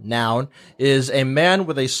bod, noun, is a man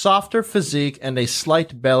with a softer physique and a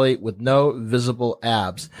slight belly with no visible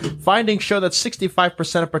abs. Findings show that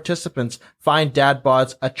 65% of participants find dad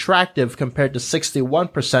bods attractive compared to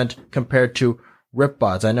 61% compared to rip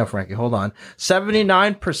bods. I know, Frankie, hold on.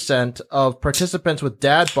 79% of participants with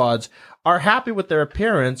dad bods are happy with their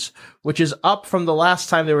appearance, which is up from the last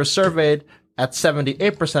time they were surveyed at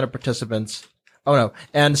 78% of participants. Oh no.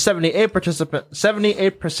 And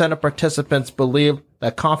 78% of participants believe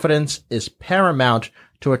that confidence is paramount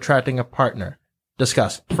to attracting a partner.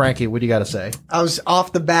 Discuss. Frankie, what do you got to say? I was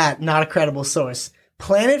off the bat, not a credible source.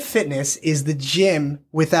 Planet Fitness is the gym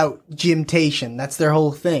without gymtation. That's their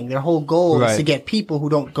whole thing. Their whole goal is to get people who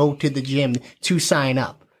don't go to the gym to sign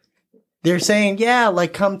up. They're saying, yeah,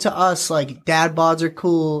 like come to us, like dad bods are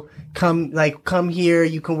cool. Come here,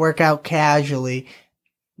 you can work out casually.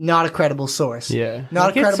 Not a credible source. Yeah.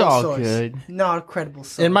 Not a credible source. Good. Not a credible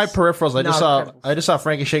source. In my peripherals, I just saw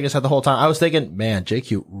Frankie shaking his head the whole time. I was thinking, man,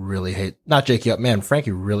 Frankie really hates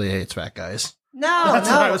fat guys. That's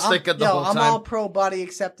what I was thinking the whole time. I'm all pro body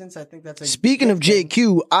acceptance. I think that's Speaking of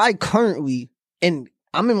JQ, I'm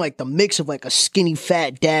in like the mix of like a skinny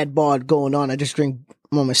fat dad bod going on.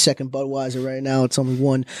 I'm on my second Budweiser right now. It's only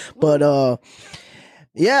one. But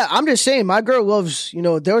yeah, I'm just saying, my girl loves,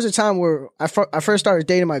 there was a time where I first started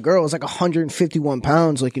dating my girl. I was like 151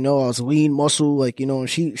 pounds. Like, I was lean muscle, like, and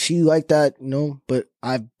she liked that, but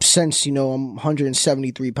I've since, I'm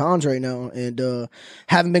 173 pounds right now and,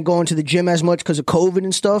 haven't been going to the gym as much because of COVID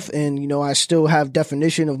and stuff. And, I still have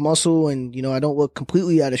definition of muscle and, I don't look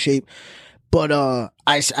completely out of shape. But,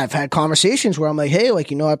 I've had conversations where I'm like, hey,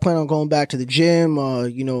 like, I plan on going back to the gym.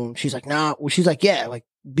 She's like, nah. Well, she's like, yeah, like,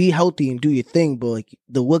 be healthy and do your thing. But like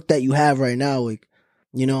the look that you have right now, like,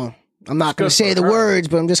 I'm not going to say the words,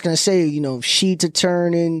 but I'm just going to say, sheets are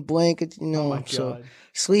turning, blanket, so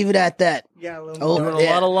just leave it at that. Yeah. A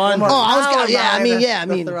lot of laundry.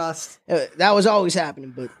 That was always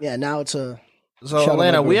happening. But yeah, now it's So, Shout out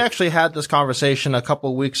Elena, my we girl. actually had this conversation a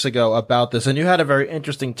couple weeks ago about this, and you had a very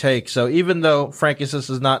interesting take. So even though Frankie says this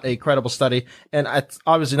is not a credible study, and it's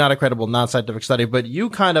obviously not a credible non-scientific study, but you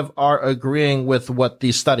kind of are agreeing with what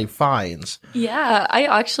the study finds. Yeah, I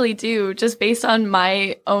actually do. Just based on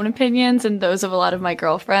my own opinions and those of a lot of my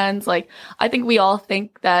girlfriends, like, I think we all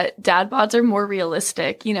think that dad bods are more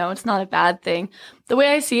realistic. You know, it's not a bad thing. The way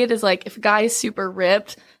I see it is like, if a guy is super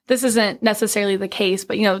ripped, this isn't necessarily the case,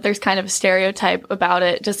 but, you know, there's kind of a stereotype about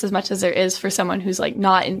it just as much as there is for someone who's like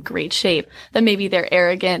not in great shape, that maybe they're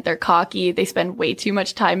arrogant, they're cocky, they spend way too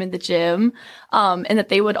much time in the gym, and that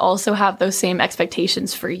they would also have those same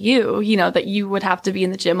expectations for you, you know, that you would have to be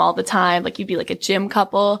in the gym all the time, like you'd be like a gym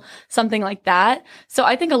couple, something like that. So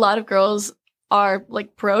I think a lot of girls are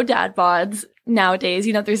like pro dad bods nowadays.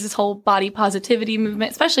 You know, there's this whole body positivity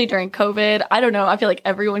movement, especially during COVID. I don't know. I feel like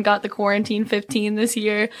everyone got the quarantine 15 this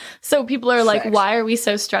year. So people are like, why are we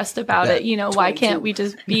so stressed about it? You know, why can't we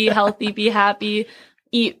just be healthy, be happy,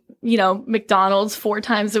 eat, you know, McDonald's 4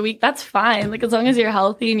 times a week? That's fine. Like, as long as you're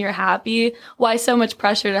healthy and you're happy, why so much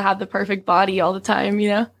pressure to have the perfect body all the time, you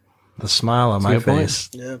know? The smile on my face.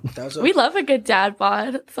 Yeah, We love a good dad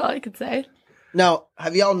bod. That's all I could say. Now,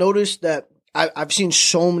 have y'all noticed that I've seen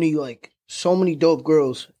so many dope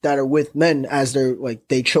girls that are with men as their, like,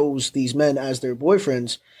 they chose these men as their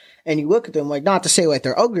boyfriends, and you look at them, like, not to say like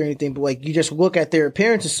they're ugly or anything, but like you just look at their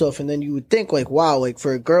appearance and stuff, and then you would think like, wow, like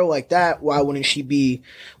for a girl like that, why wouldn't she be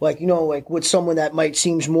like, you know, like with someone that might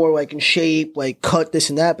seems more like in shape, like cut this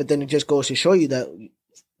and that, but then it just goes to show you that,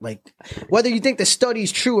 like, whether you think the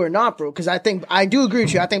study's true or not, bro, because I do agree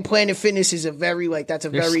with you. I think Planet Fitness is a very, like, that's a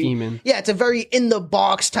They're very, scheming. yeah, it's a very in the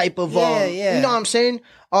box type of, Yeah. you know what I'm saying?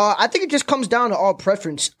 I think it just comes down to all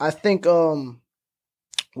preference. I think,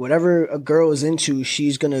 whatever a girl is into,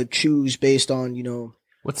 she's gonna choose based on, you know.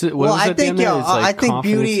 What's it? Well, What was I at the think, end there? It's like I think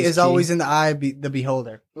confidence beauty is key. always in the eye of the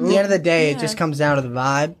beholder. At the end of the day, it just comes down to the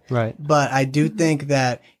vibe. Right. But I do think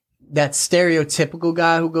that stereotypical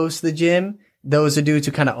guy who goes to the gym, those are dudes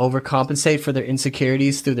who kind of overcompensate for their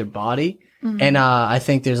insecurities through their body. And I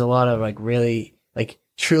think there's a lot of like really like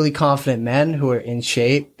truly confident men who are in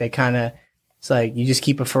shape. They kind of, it's like you just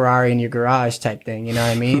keep a Ferrari in your garage type thing. You know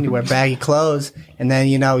what I mean? You wear baggy clothes, and then,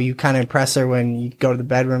 you know, you kind of impress her when you go to the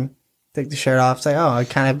bedroom, take the shirt off, say, oh, I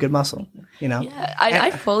kind of have good muscle, you know? Yeah,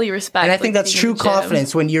 I fully respect. And I think like, that's being true in the gym.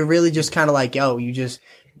 confidence when you're really just kind of like, yo, you just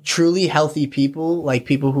truly healthy people, like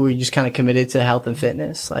people who are just kind of committed to health and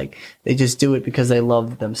fitness. Like they just do it because they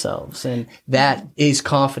love themselves. And that is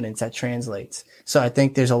confidence that translates. So I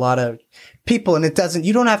think there's a lot of people, and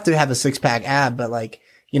you don't have to have a 6-pack ab, but like,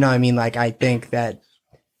 you know what I mean? Like I think that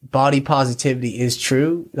body positivity is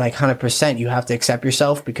true. Like 100%, you have to accept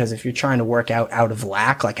yourself, because if you're trying to work out of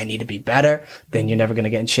lack, like I need to be better, then you're never going to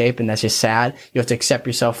get in shape. And that's just sad. You have to accept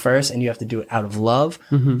yourself first, and you have to do it out of love.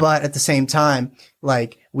 But at the same time,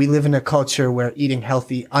 like we live in a culture where eating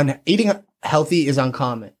healthy is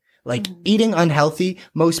uncommon. Like eating unhealthy,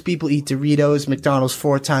 most people eat Doritos, McDonald's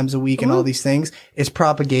 4 times a week and all these things. It's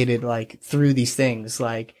propagated like through these things.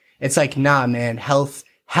 Like it's like, nah, man, health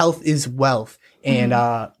is wealth. And,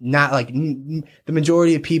 not like the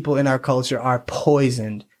majority of people in our culture are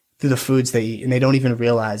poisoned through the foods they eat, and they don't even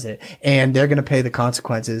realize it. And they're going to pay the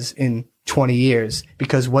consequences in 20 years,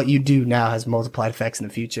 because what you do now has multiplied effects in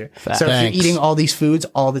the future. So if you're eating all these foods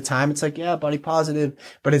all the time, it's like, yeah, body positive,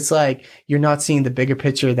 but it's like, you're not seeing the bigger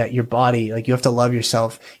picture that your body, like you have to love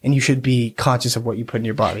yourself, and you should be conscious of what you put in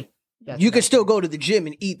your body. You can still go to the gym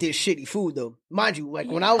and eat this shitty food, though. Mind you, like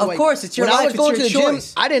when I was, Of course, it's your when I life, was going it's to the your gym,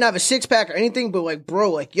 choice. I didn't have a 6-pack or anything, but like,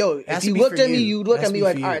 bro, like, yo, has if to you be looked for at me, you. you'd look Has at to me be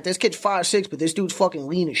like, for all you. right, this kid's 5'6", but this dude's fucking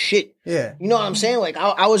lean as shit. Yeah. You know what I'm saying? Like,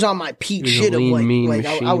 I was on my peak He was a shit of lean, like, mean I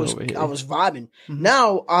machine was over here. vibing.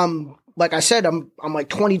 Now, like I said, I'm like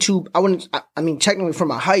 22. I mean, technically from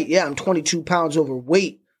my height, yeah, I'm 22 pounds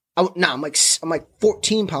overweight. I'm like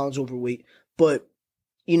 14 pounds overweight, but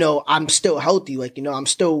you know, I'm still healthy. Like, you know, I'm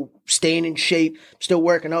still staying in shape, still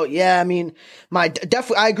working out. Yeah, I mean,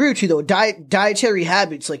 definitely, I agree with you though. Dietary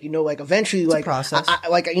habits, like, you know, like eventually, like, process.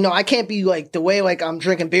 like, you know, I can't be like the way, like, I'm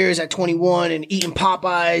drinking beers at 21 and eating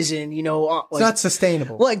Popeyes and, you know, like, It's not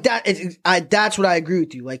sustainable. like that. That's what I agree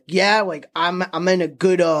with you. Like, yeah, like I'm in a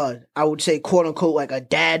good, I would say, quote unquote, like a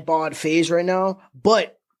dad bod phase right now.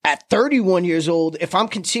 But at 31 years old, if I'm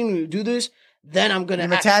continuing to do this, then I'm gonna Your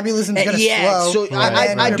metabolism's going to yeah, slow. so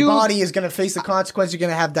and I your do. body is going to face the consequences. You're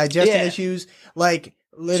going to have digestion Yeah. issues. Like,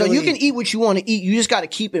 So literally. you can eat what you want to eat. You just got to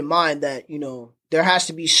keep in mind that, you know, there has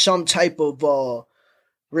to be some type of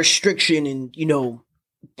restriction and, you know,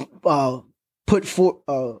 put for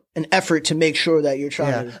an effort to make sure that you're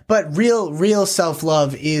trying to. But real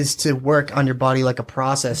self-love is to work on your body like a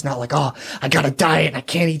process, not like, oh, I got to diet and I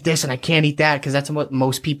can't eat this and I can't eat that, because that's what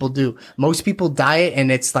most people do. Most people diet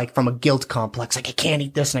and it's like from a guilt complex, like I can't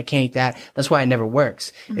eat this and I can't eat that. That's why it never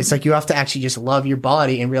works. It's like you have to actually just love your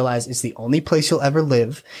body and realize it's the only place you'll ever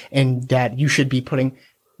live, and that you should be putting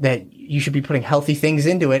healthy things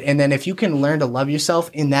into it. And then if you can learn to love yourself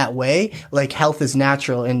in that way, like health is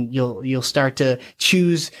natural, and you'll start to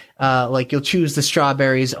choose, you'll choose the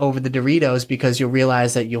strawberries over the Doritos, because you'll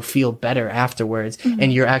realize that you'll feel better afterwards.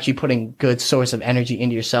 And you're actually putting good source of energy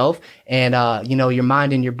into yourself. And, your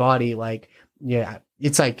mind and your body,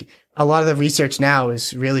 it's like a lot of the research now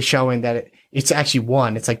is really showing that it's actually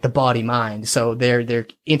one. It's like the body mind. So they're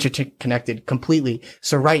interconnected completely.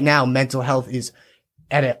 So right now, mental health is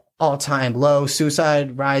at an all-time low,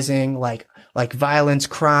 suicide rising, like violence,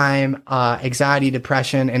 crime, anxiety,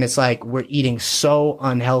 depression. And it's like, we're eating so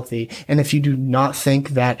unhealthy. And if you do not think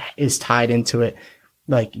that is tied into it,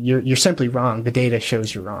 like you're simply wrong. The data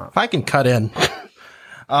shows you're wrong. If I can cut in,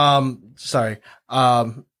 sorry.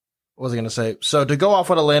 What was I going to say? So to go off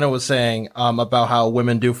what Elena was saying, about how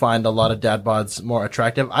women do find a lot of dad bods more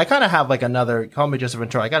attractive, I kind of have like another, call me Joseph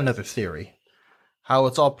Ventura, I got another theory. How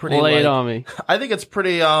it's all pretty. Lay it on me. I think it's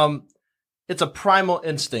pretty. It's a primal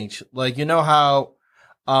instinct. Like, you know how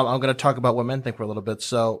I'm going to talk about what men think for a little bit.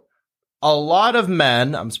 So, a lot of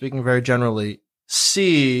men, I'm speaking very generally,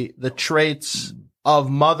 see the traits of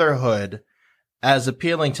motherhood as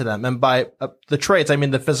appealing to them. And by the traits, I mean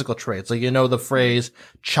the physical traits. Like, the phrase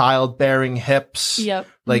childbearing hips. Yep.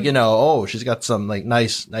 Like, oh, she's got some like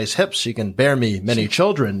nice hips. She can bear me many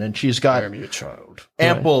children, and she's got Bear me a child.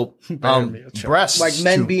 ample breasts. Like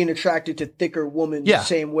men being attracted to thicker women the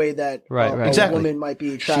same way that exactly. a woman might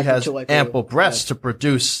be attracted she has to like ample breasts to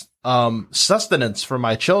produce sustenance for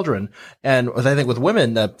my children. And I think with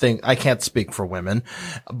women, I can't speak for women,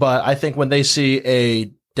 but I think when they see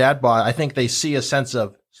a dad bod, I think they see a sense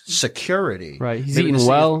of security. Right. He's eating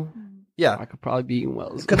well. Yeah. I could probably be eating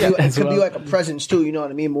well. It could be like a presence too, you know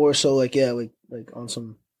what I mean? More so like on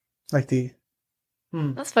some Like the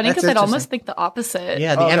That's funny, because I'd almost think the opposite.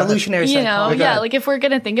 Yeah, the evolutionary psychology. Like if we're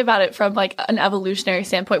going to think about it from like an evolutionary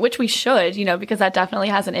standpoint, which we should, because that definitely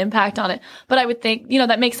has an impact on it. But I would think,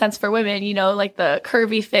 that makes sense for women, like the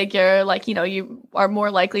curvy figure, like, you are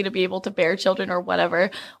more likely to be able to bear children or whatever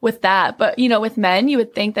with that. But, with men, you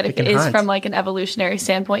would think that if it is from like an evolutionary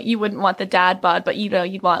standpoint, you wouldn't want the dad bod, but,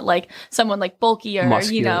 you'd want like someone like bulkier,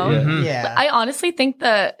 muscular, Yeah. I honestly think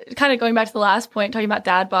that, kind of going back to the last point, talking about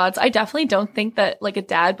dad bods, I definitely don't think that like a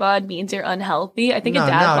dad bod means you're unhealthy. I think a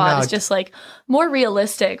dad bod is just like more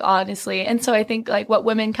realistic, honestly. And so I think like what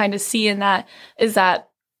women kind of see in that is that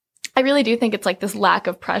I really do think it's like this lack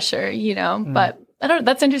of pressure, but I don't know.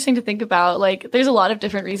 That's interesting to think about. Like there's a lot of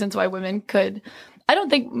different reasons why women could. I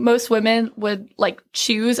don't think most women would like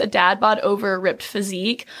choose a dad bod over a ripped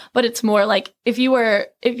physique, but it's more like if you're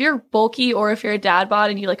bulky or if you're a dad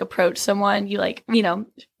bod and you like approach someone, you like,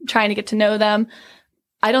 trying to get to know them,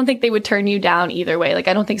 I don't think they would turn you down either way. Like,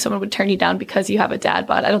 I don't think someone would turn you down because you have a dad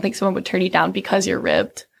bod. I don't think someone would turn you down because you're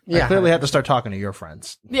ribbed. Yeah. I clearly have to start talking to your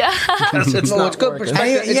friends. Yeah. It's good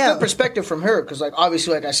perspective. It's good perspective from her, because like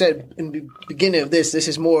obviously, like I said in the beginning of this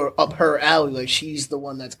is more up her alley. Like she's the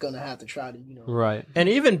one that's gonna have to try to right. And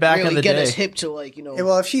even back really in the get day, us hip to like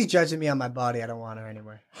well, if she's judging me on my body, I don't want her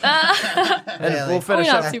anymore. And we'll finish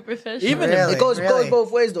not up. superficial. Even it goes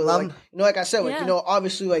both ways though. Like like I said, like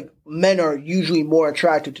obviously like men are usually more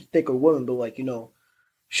attracted to thicker women, but like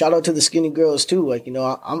shout out to the skinny girls too. Like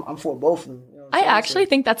I'm for both of them. I actually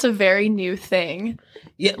think that's a very new thing.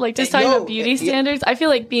 Yeah, like just talking about beauty standards. I feel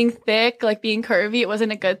like being thick, like being curvy, it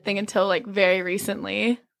wasn't a good thing until like very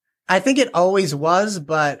recently. I think it always was,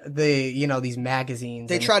 but these magazines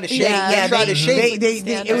they try to shape.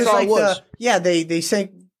 It was like they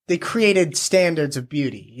say they created standards of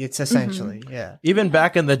beauty. It's essentially Even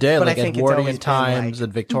back in the day, but like Edwardian times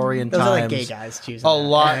and Victorian those times, are like gay guys choosing a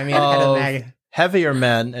lot of heavier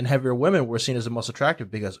men and heavier women were seen as the most attractive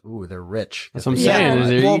because, they're rich. That's what I'm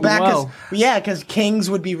saying. Because kings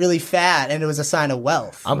would be really fat and it was a sign of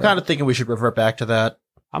wealth. I'm kind of thinking we should revert back to that.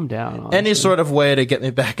 I'm down. Honestly. Any sort of way to get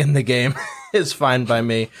me back in the game is fine by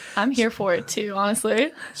me. I'm here for it too,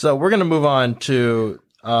 honestly. So we're going to move on to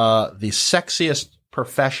the sexiest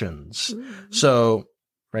professions. Ooh. So,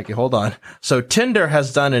 Frankie, hold on. So Tinder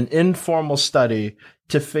has done an informal study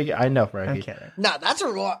to figure. I know, Frankie. Okay. No, that's a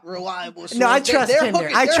reliable source. No, I trust Tinder.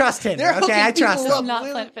 I trust Tinder. Okay, I trust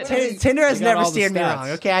them. Tinder has never steered me wrong.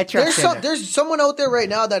 Okay, I trust Tinder. There's someone out there right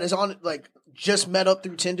now that is on like just met up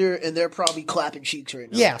through Tinder and they're probably clapping cheeks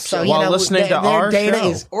right now. Yeah, so while listening to their our data show.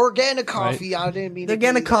 is Organic coffee. I didn't mean they're to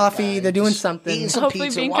getting be a coffee. that guy. They're doing Just something. eating some Hopefully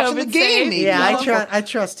pizza, being watching the COVID game. safe. maybe. Yeah, I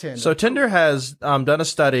trust Tinder. So Tinder has done a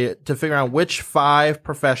study to figure out which 5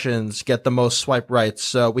 professions get the most swipe rights.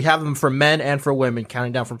 So we have them for men and for women,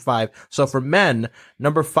 counting down from 5. So for men,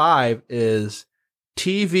 number 5 is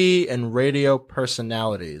TV and radio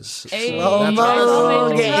personalities. Hey, So that's Slow-mo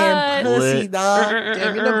Lit. getting pussy, dog.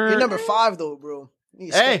 Damn, you're number 5 though, bro. You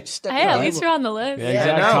need to Hey. step Hey, your at game least up. you're on the list. Yeah, I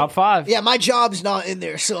exactly. know. Top 5. Yeah, my job's not in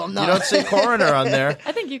there, so I'm not. You don't see coroner on there.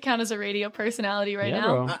 I think you count as a radio personality right Yeah,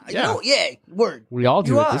 now. bro. Word. We all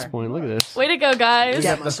do You at this are. point. Look at this. Way to go, guys.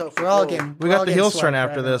 Yeah, myself. We're all bro. getting. We we're all got the getting heels turn swiped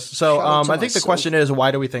after right now. this. So Shout out to I think the myself. question is,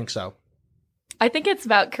 why do we think so? I think it's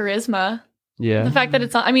about charisma. Yeah. The fact that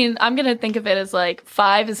it's not, I mean, I'm going to think of it as like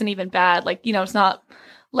 5 isn't even bad. Like, you know, it's not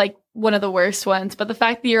like one of the worst ones, but the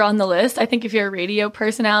fact that you're on the list, I think if you're a radio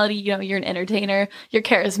personality, you know, you're an entertainer, you're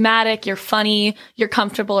charismatic, you're funny, you're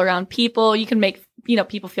comfortable around people, you can make, you know,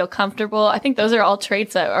 people feel comfortable. I think those are all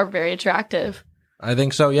traits that are very attractive. I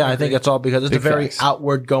think so. Yeah, I think it's all because it's Big a very facts.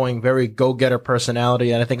 outward going, very go-getter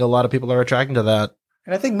personality. And I think a lot of people are attracted to that.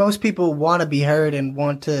 And I think most people want to be heard and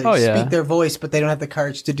want to Oh, yeah. speak their voice, but they don't have the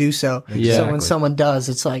courage to do so. Yeah. So when someone does,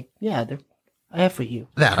 it's like, yeah, I have for you.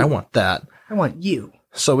 I want that. I want you.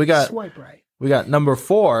 So we got Swipe right. number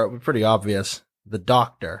 4, pretty obvious, the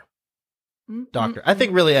doctor. Doctor. I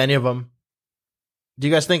think really any of them. Do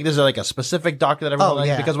you guys think there's like a specific doctor that everyone Oh, likes?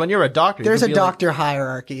 yeah. Because when you're a doctor, There's you a can be like- doctor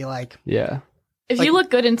hierarchy. Like, Yeah. If Like- you look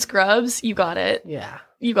good in scrubs, you got it. yeah.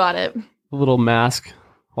 You got it. The little mask.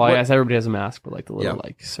 Well, What- I guess everybody has a mask, but like the little Yeah.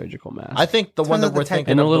 like surgical mask. I think the one Depends that on the we're type.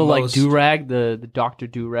 thinking and a of little the like most- do rag, the doctor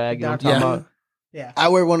do rag. You know what I'm talking Yeah. about? Yeah. I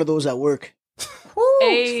wear one of those at work.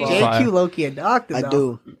 Hey, Fire. JQ Loki, a doctor. I though.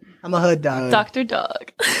 do. I'm a hood doctor. Dr.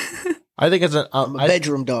 Dog. I think it's I'm a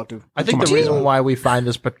bedroom doctor. I think the reason why we find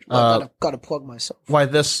this, Gotta plug myself. why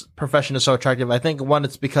this profession is so attractive, I think one,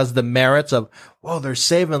 it's because the merits of, well, they're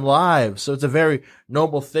saving lives. So it's a very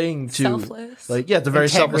noble thing to, Selfless. like, yeah, it's a very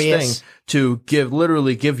selfless thing Integrous. to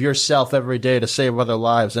literally give yourself every day to save other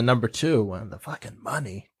lives. And number 2, well, the fucking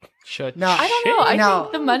money. Shut. No, I don't know. I No.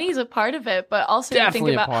 think the money's a part of it, but also you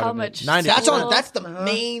Definitely think a about part how of it. much 90 school- That's the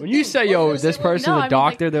main. When you say, "Yo, this person's No, I a mean,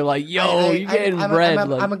 doctor," like- they're like, "Yo, you getting bread?"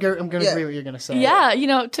 like, I'm going to Yeah. agree what you're going to say. Yeah, you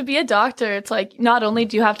know, to be a doctor, it's like not only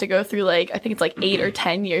do you have to go through like I think it's like 8 or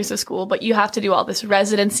 10 years of school, but you have to do all this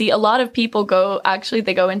residency. A lot of people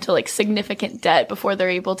they go into like significant debt before they're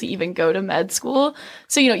able to even go to med school.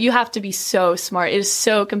 So, you know, you have to be so smart. It is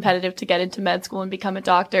so competitive to get into med school and become a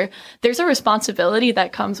doctor. There's a responsibility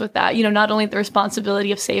that comes with that. You know, not only the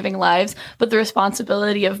responsibility of saving lives, but the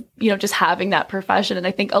responsibility of, you know, just having that profession. And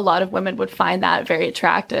I think a lot of women would find that very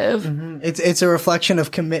attractive. It's a reflection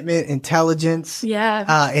of commitment, intelligence.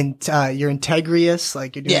 Yeah. And you're integrious.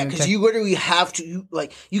 Like you're doing. Yeah, because you literally have to.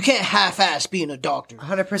 You can't half-ass being a doctor.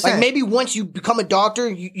 100%. Like maybe once you become a doctor,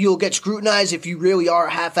 you'll get scrutinized if you really are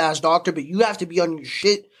a half-ass doctor. But you have to be on your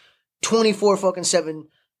shit 24/7,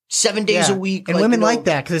 7 days a week. And women like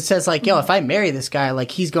that because it says like, yo, if I marry this guy,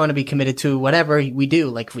 like he's going to be committed to whatever we do.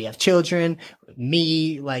 Like if we have children,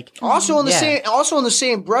 me, like Also in the yeah.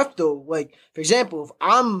 same breath though, like for example, if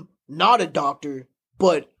I'm not a doctor,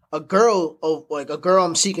 but a girl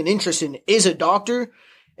I'm seeking interest in is a doctor,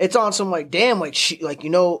 it's on some like damn like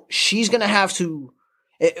she's gonna have to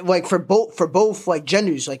like for both like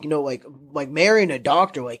genders, like like marrying a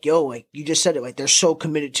doctor, like yo, like you just said it, like they're so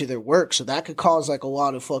committed to their work, so that could cause like a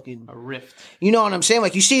lot of fucking a rift. You know what I'm saying?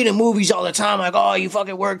 Like you see it in movies all the time, like oh you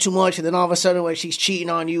fucking work too much, and then all of a sudden like she's cheating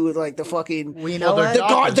on you with like the fucking Well, you know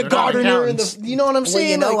what? the gardener and the you know what I'm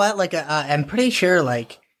saying? Well, you know like, what? Like, I'm pretty sure,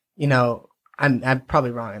 like, you know, I'm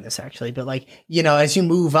probably wrong on this actually, but like, you know, as you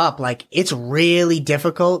move up, like, it's really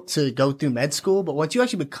difficult to go through med school. But once you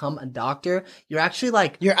actually become a doctor, you're actually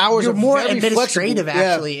like, Your hours you're are more very administrative flexible.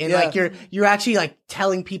 Yeah, actually, and yeah. like you're actually like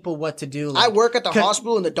telling people what to do. Like, I work at the 'cause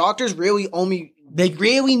hospital, and the doctors really they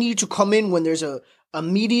really need to come in when there's a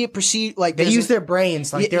immediate procedure. Like They there's use a- their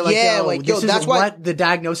brains, like Yeah, they're like, yeah, yo, like, yo, this is that's why- what the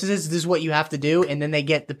diagnosis is. This is what you have to do, and then they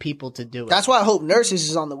get the people to do it. That's why I hope nurses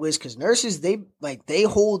is on the list, because nurses they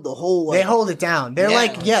hold the whole. Like, they hold it down. They're Yeah,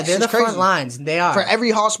 like, yeah, it's they're the just front crazy. lines. They are for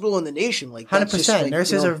every hospital in the nation. Like 100%. Like,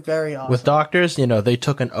 Nurses you know, are very awesome. With doctors, you know, they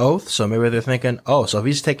took an oath, so maybe they're thinking, oh, so if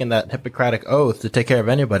he's taking that Hippocratic oath to take care of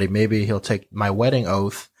anybody, maybe he'll take my wedding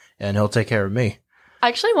oath and he'll take care of me. I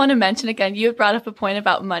actually want to mention again, you had brought up a point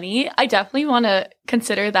about money. I definitely want to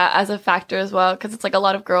consider that as a factor as well, because it's like a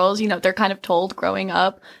lot of girls, you know, they're kind of told growing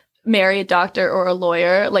up, marry a doctor or a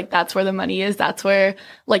lawyer. Like that's where the money is. That's where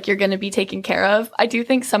like you're going to be taken care of. I do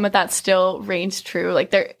think some of that still reigns true. Like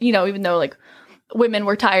there, you know, even though like women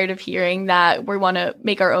were tired of hearing that we want to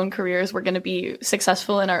make our own careers. We're going to be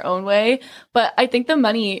successful in our own way. But I think the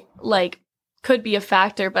money, like, could be a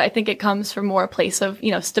factor, but I think it comes from more a place of,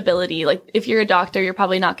 you know, stability. Like, if you're a doctor, you're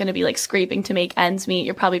probably not going to be like scraping to make ends meet.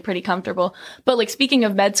 You're probably pretty comfortable. But like, speaking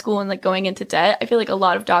of med school and like going into debt, I feel like a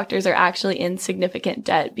lot of doctors are actually in significant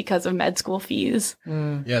debt because of med school fees.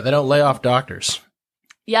 Yeah, they don't lay off doctors.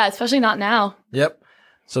 Yeah, especially not now. Yep.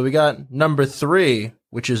 So we got number 3,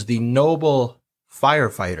 which is the noble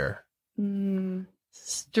firefighter.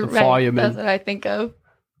 Strength, fireman. that's what I think of.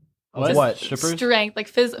 What? Strippers? Strength, like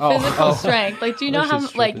physical strength. Like, do you know how,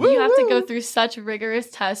 like, you have to go through such rigorous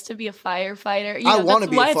tests to be a firefighter? You know, I want to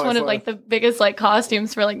that's be why a it's one of, firefighter. like, the biggest, like,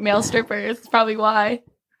 costumes for, like, male strippers. It's probably why.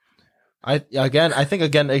 I think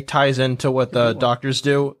it ties into what the doctors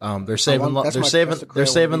do. They're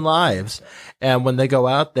saving lives. And when they go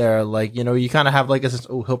out there, like, you know, you kind of have like a sense,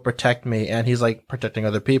 oh, he'll protect me, and he's like protecting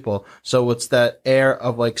other people. So it's that air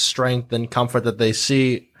of like strength and comfort that they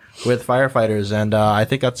see with firefighters, and I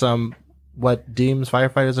think that's what deems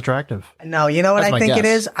firefighters attractive. No, you know what That's I my think it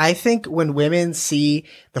guess. is? I think when women see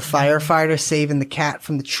the firefighter saving the cat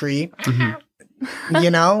from the tree,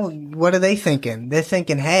 you know, what are they thinking? They're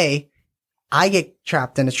thinking, hey, I get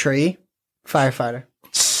trapped in a tree, firefighter.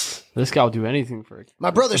 This guy will do anything for it.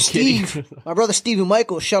 My brother Steve, and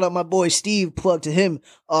Michael, shout out my boy Steve, plug to him.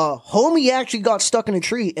 Homie actually got stuck in a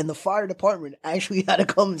tree, and the fire department actually had to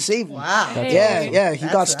come and save him. Wow. Yeah, he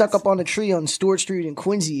got That's- stuck up on a tree on Stewart Street in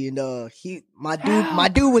Quincy, and my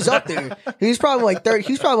dude was up there. He was probably like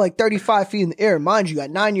 35 feet in the air. Mind you, at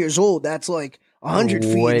 9 years old, that's like 100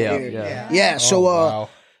 feet in Way the up, air. yeah. Yeah, so wow.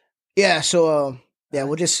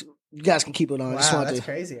 we'll just, you guys can keep it on. I just Wow, wanted that's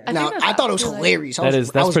to. crazy. Now, think I thought it was that's hilarious.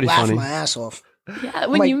 That's I was pretty laughing funny. my ass off. Yeah,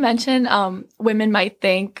 when Like- you mention women might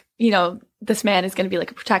think, you know, this man is going to be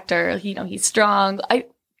like a protector, you know, he's strong. I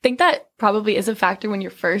think that probably is a factor when you're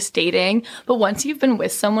first dating. But once you've been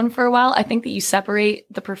with someone for a while, I think that you separate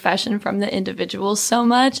the profession from the individual so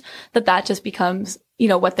much that just becomes, you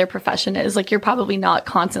know, what their profession is. Like, you're probably not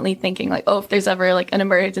constantly thinking like, oh, if there's ever like an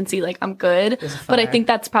emergency, like, I'm good. But I think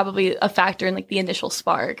that's probably a factor in like the initial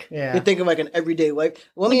spark. Yeah. You're thinking like an everyday life.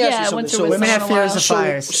 Let me Yeah, ask you something. once So you're with Women have someone a fears of while.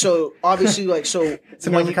 fires. So obviously, like, so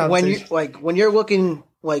another conversation. when you're looking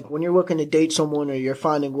to date someone or you're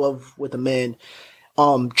finding love with a man,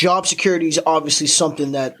 job security is obviously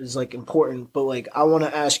something that is like important. But like, I want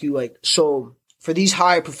to ask you, like, so for these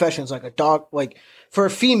higher professions, like a doc, like for a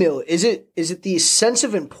female, is it the sense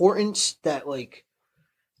of importance that like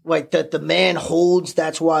that the man holds?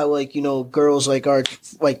 That's why, like, you know, girls like are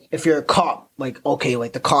like, if you're a cop, like, okay,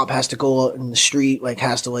 like the cop has to go out in the street, like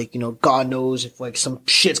has to, like, you know, God knows if like some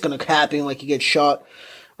shit's gonna happen, like he gets shot.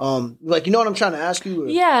 Like, you know what I'm trying to ask you? Or?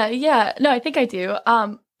 Yeah. No, I think I do.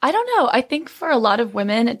 I don't know. I think for a lot of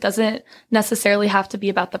women, it doesn't necessarily have to be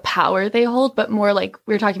about the power they hold, but more like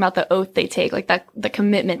we were talking about the oath they take, like that, the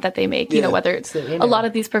commitment that they make, you know, whether it's a lot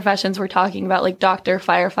of these professions we're talking about, like doctor,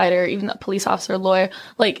 firefighter, even a police officer, lawyer,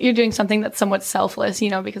 like you're doing something that's somewhat selfless, you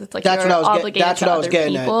know, because it's like That's you're what I was obligated That's to what I was other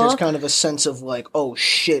getting people. at. There's kind of a sense of like, oh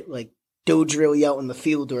shit, like dude's really out in the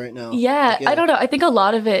field right now. Yeah, Like, I don't know. I think a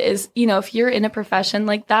lot of it is, you know, if you're in a profession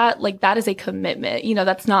like that is a commitment. You know,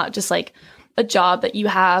 that's not just like a job that you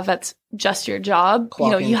have that's just your job. Clock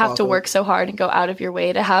you know, in, you have clock to out. work so hard and go out of your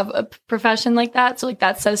way to have a profession like that. So like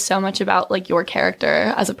that says so much about like your character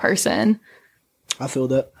as a person. I feel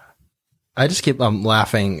that. I just keep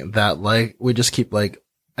laughing that like we just keep like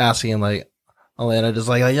asking like Elena just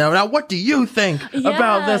like, yeah, now what do you think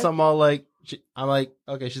about this? I'm all like,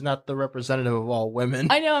 okay, she's not the representative of all women.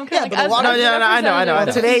 I know. I'm kind of but a lot of- Yeah, I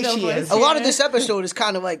know. Today she is. A lot of this episode is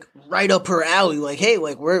kind of like right up her alley. Like, hey,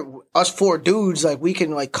 like we're us 4 dudes, like we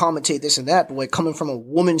can like commentate this and that, but like coming from a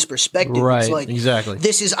woman's perspective, it's Right, like exactly.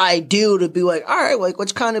 this is ideal to be like, all right, like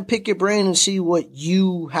let's kind of pick your brain and see what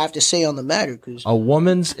you have to say on the matter. Because A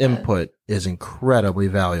woman's input is incredibly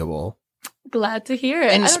valuable. Glad to hear it.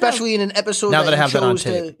 and I don't especially in an episode Now that I you have that on chose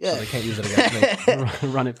tape, to, yeah. so they can't use it against me.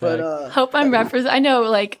 Run it back. But know. Hope I'm represent. I know,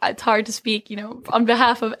 like, it's hard to speak, you know, on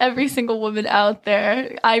behalf of every single woman out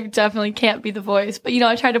there. I definitely can't be the voice, but you know,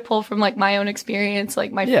 I try to pull from like my own experience,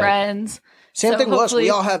 like my Yeah. friends. same So thing with us. We hopefully-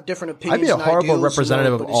 all have different I'd opinions. be a and horrible ideals,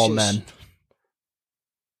 representative but of it's all just- men.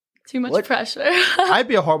 Too much What? pressure. I'd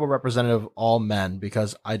be a horrible representative of all men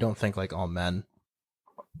because I don't think like all men.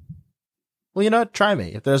 well, you know what? Try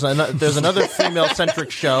me. If there's another female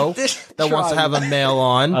centric show that wants to have a male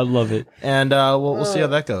on, I love it. and we'll see how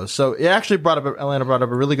that goes. So it actually Elena brought up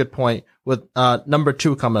a really good point with number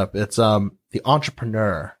 2 coming up. It's the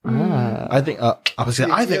entrepreneur. I think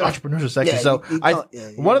I think entrepreneurs are sexy.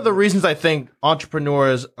 One of the reasons I think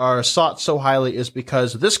entrepreneurs are sought so highly is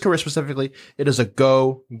because this career specifically, it is a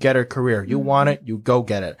go-getter career. You want it, you go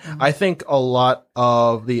get it. I think a lot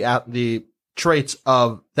of the traits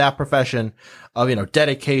of that profession of, you know,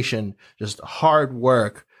 dedication, just hard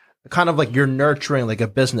work, kind of like you're nurturing like a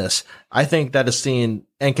business. I think that is seen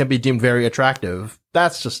and can be deemed very attractive.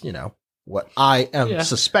 That's just, you know, what I am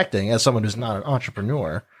suspecting as someone who's not an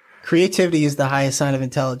entrepreneur. Creativity is the highest sign of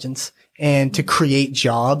intelligence. And to create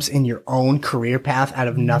jobs in your own career path out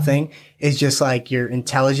of nothing is just like you're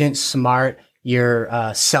intelligent, smart, you're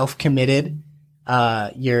self-committed.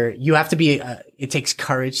 You have to be, it takes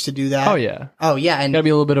courage to do that. Oh yeah. Oh yeah. And you gotta be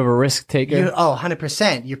a little bit of a risk taker.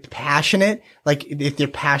 100%. You're passionate. Like if they're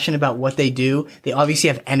passionate about what they do, they obviously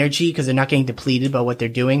have energy because they're not getting depleted by what they're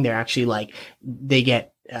doing. They're actually like, they get,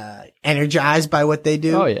 energized by what they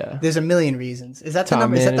do. Oh yeah. There's a million reasons. Is that the Time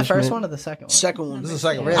number? Is that the management. first one or the second one? Second one. This is the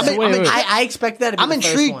second one. Wait. I expect that to be I'm the first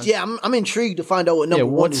intrigued. one. Yeah, I'm intrigued to find out what number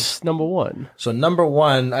one is. What's number 1? So number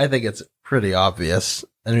 1, I think it's pretty obvious.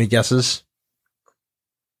 Any guesses?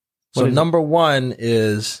 So number 1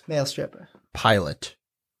 is Male stripper. pilot.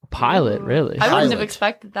 Pilot, really? I wouldn't have Pilot.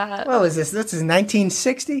 expected that. What was this? This is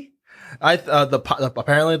 1960?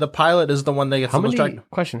 Apparently the pilot is the one that gets How the most many? attractive.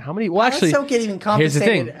 Question: How many? Well, actually, don't get even here's the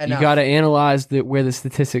thing: compensated you enough. got to analyze where the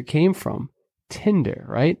statistic came from. Tinder,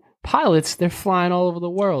 right? Pilots, they're flying all over the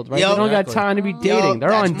world, right? Yup. they don't got Exactly. time to be dating. Yup, they're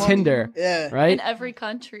that's on money. Tinder, Yeah. right? In every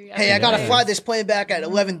country. Hey, I gotta every fly day. this plane back at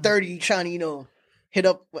 11:30. Trying to, you know, hit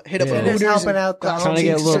up Yeah. a They're Hooters helping and out the Trying to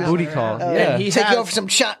get a homies little traveling booty around. call. Oh, Yeah. And he take has- you out for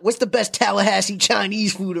some what's the best Tallahassee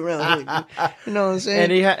Chinese food around here? You know what I'm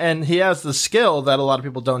saying? And he has the skill that a lot of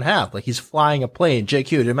people don't have. Like he's flying a plane. JQ,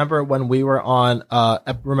 do you remember when we were on,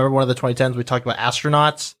 remember one of the 2010s we talked about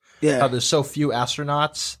astronauts? Yeah. How there's so few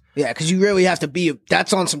astronauts. Yeah, because you really have to be.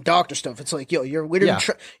 That's on some doctor stuff. It's like, yo, you're literally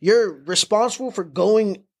Yeah. you're responsible for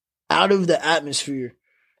going out of the atmosphere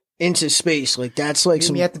into space. Like that's like Meet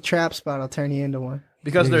some. me at the trap spot. I'll turn you into one.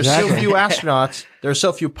 Because there's so Exactly. few astronauts, there's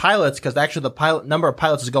so few pilots, because actually the number of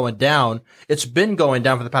pilots is going down. It's been going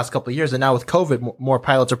down for the past couple of years, and now with COVID, more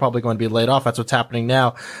pilots are probably going to be laid off. That's what's happening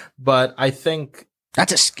now. But I think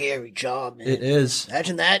That's a scary job, man. it is.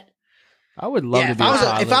 Imagine that. I would love Yeah, to if be a I was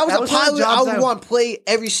pilot. a That pilot, was one of the I jobs would I- want to play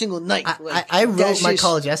every single night. Like, I wrote that's my just-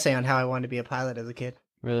 college essay on how I wanted to be a pilot as a kid.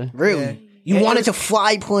 Really? Really, Yeah. you It wanted was- to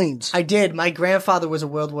fly planes. I did. My grandfather was a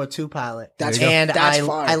World War II pilot. That's and that's I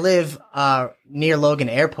fire. I live near Logan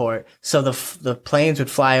Airport, so the planes would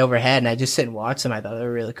fly overhead, and I just sit and watch them. I thought they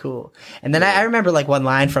were really cool. And then I remember like one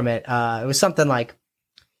line from it. It was something like,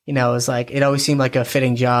 you know, it was like it always seemed like a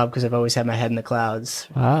fitting job because I've always had my head in the clouds.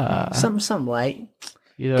 Some light.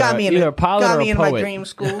 Either, Got me in either a pilot got or me a in my poet. dream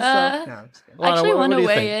school. So, no, I'm just kidding. I actually want to do you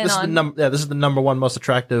weigh think? in This is on. this is the number 1 most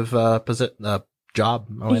attractive job.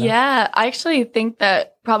 Elena. Yeah, I actually think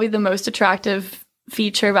that probably the most attractive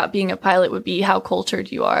feature about being a pilot would be how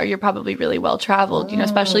cultured you are. You're probably really well traveled, you know,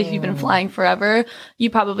 especially if you've been flying forever. You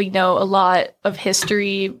probably know a lot of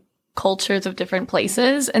history, cultures of different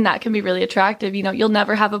places, and that can be really attractive. You know, you'll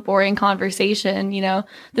never have a boring conversation. You know,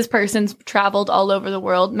 this person's traveled all over the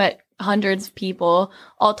world, met hundreds of people,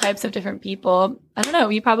 all types of different people. I don't know.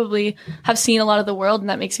 You probably have seen a lot of the world, and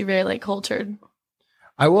that makes you very like cultured.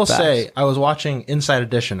 I will Facts. say, I was watching Inside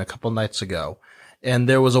Edition a couple nights ago, and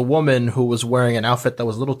there was a woman who was wearing an outfit that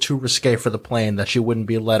was a little too risque for the plane that she wouldn't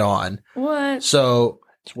be let on. What? So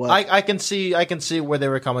It's what? I can see where they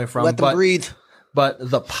were coming from. Let them breathe. But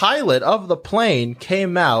the pilot of the plane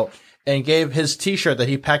came out and gave his T-shirt that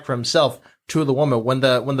he packed for himself to the woman. When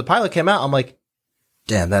the pilot came out, I'm like,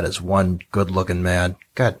 damn, that is one good-looking man.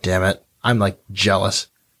 God damn it. I'm like jealous.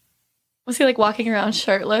 Was he like walking around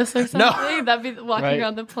shirtless or something? That'd be walking Right.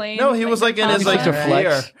 around the plane. No, he was like in his like Such a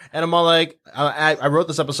fear. flex. And I'm all like, I wrote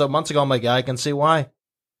this episode months ago. I'm like, yeah, I can see why.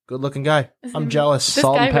 Good-looking guy. I'm jealous. This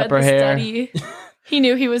Salt guy and pepper read the hair. study. He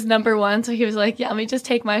knew he was number 1, so he was like, "Yeah, let me just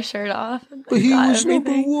take my shirt off." But he Got was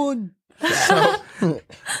everything. number 1.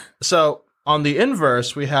 So on the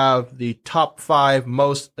inverse, we have the top 5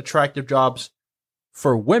 most attractive jobs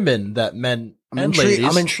for women that men and ladies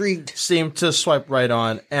I'm intrigued. seem to swipe right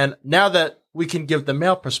on. And now that we can give the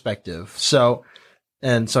male perspective, so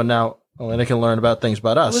now Elena can learn about things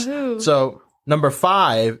about us. Woohoo. So number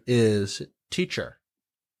 5 is teacher.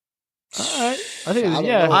 All right. I think, don't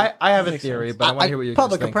yeah. know. I have a theory, but I want to hear what you guys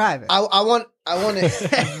Public or think. private? I want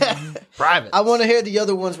to Private. I want to hear the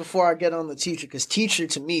other ones before I get on the teacher, because teacher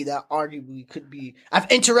to me that arguably could be. I've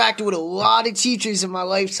interacted with a lot of teachers in my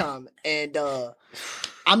lifetime, and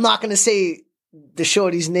I'm not gonna say the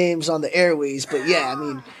shorty's names on the airways, but yeah, I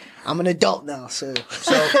mean, I'm an adult now, so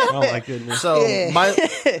Oh my goodness. So Yeah. my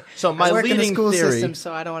I work in the leading school theory. system,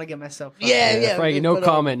 so I don't want to get myself. yeah. Frankie, no but,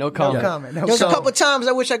 comment. No No comment. comment. No There's comment. a couple times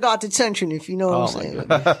I wish I got detention, if you know what Oh, I'm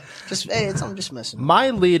my saying. Just I'm just messing.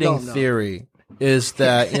 My leading No. theory is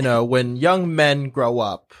that, when young men grow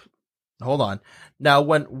up, hold on. Now,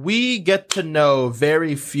 when we get to know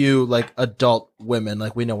very few like adult women,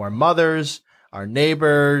 like we know our mothers, our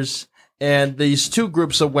neighbors, and these two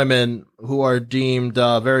groups of women who are deemed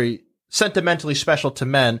very sentimentally special to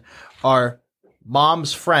men are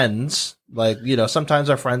mom's friends. Like, sometimes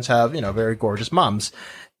our friends have, very gorgeous moms,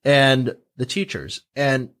 and the teachers.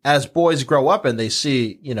 And as boys grow up and they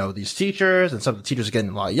see, these teachers, and some of the teachers are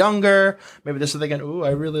getting a lot younger, maybe they're thinking, ooh,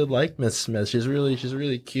 I really like Miss Smith. She's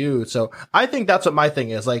really cute. So I think that's what my thing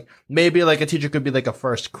is. Like, maybe like a teacher could be like a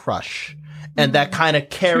first crush. And that kind of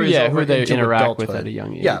carries over who they into interact adulthood. with at a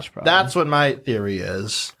young age. Yeah, probably. that's what my theory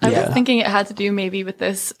is. I was thinking it had to do maybe with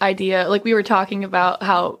this idea, like we were talking about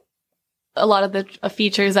how a lot of the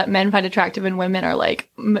features that men find attractive in women are like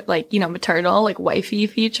maternal, like wifey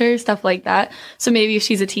features, stuff like that. So maybe if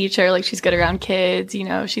she's a teacher, like she's good around kids,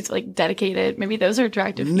 she's like dedicated. Maybe those are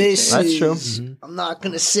attractive features. That's true. Mrs. I'm not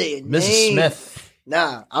gonna say it. Mrs. Smith.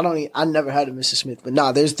 Nah, I never had a Mrs. Smith, but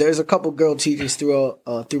nah, there's a couple girl teachers through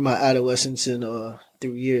my adolescence and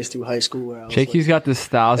through years through high school where I was Jakey's got this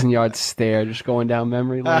 1,000-yard stare just going down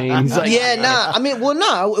memory lane. He's like, I mean, it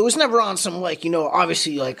was never on some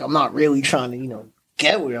obviously I'm not really trying to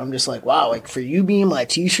get with her. I'm just like, wow, like for you being my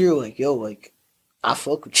teacher, like yo, like I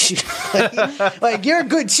fuck with you. like you're a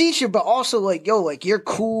good teacher, but also like yo, like you're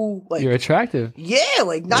cool, like you're attractive. yeah,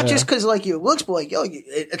 like not just because like your looks, but like yo,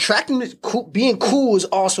 attractiveness, being cool is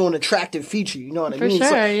also an attractive feature. You know what I For mean?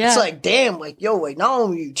 sure, It's like damn, like yo, like not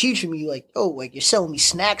only are you teaching me, like yo, like you're selling me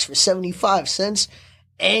snacks for 75 cents,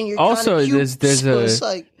 and you're Also, kinda cute, there's so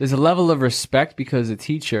it's a level of respect because a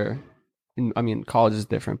teacher, college is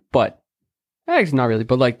different, but actually not really.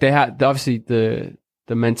 But like they have obviously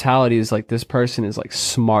the mentality is like this person is like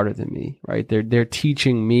smarter than me, right? They're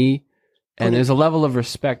teaching me, and there's a level of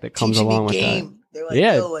respect that comes along with that. They're like,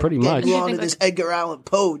 Yeah, yo, like, pretty get much. me onto this Edgar Allan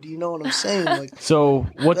Poe. Do you know what I'm saying? Like, So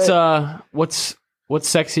what's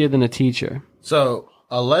sexier than a teacher? So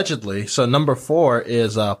allegedly, number 4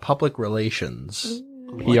 is public relations.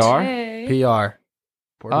 PR? Okay. PR.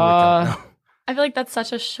 Puerto Rico. I feel like that's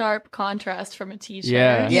such a sharp contrast from a teacher.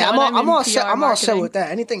 Yeah. You yeah, know, I'm when all in set. PR I'm all set marketing. with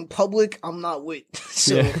that. Anything public, I'm not with.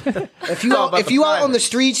 So Yeah. if you It's all out, about if the you out on the privates.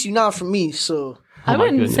 streets, you're not for me. So I Oh my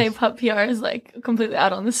wouldn't goodness. say PR is like completely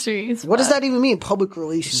out on the streets. what does but- that even mean? Public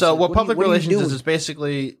relations. So Like, what public are you relations doing? is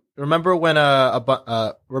basically remember when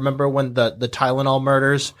the Tylenol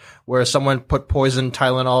murders where someone put poison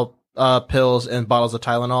Tylenol pills in bottles of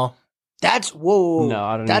Tylenol? That's whoa. No,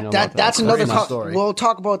 I don't even know about that. That's another That's my story. We'll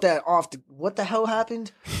talk about that off. What the hell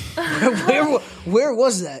happened? where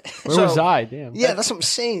was that? Where was I? Damn. Yeah, that's what I'm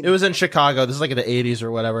saying. It was in Chicago. This is like in the 80s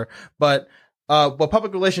or whatever. But what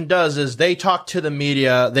public relation does is they talk to the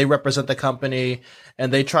media, they represent the company,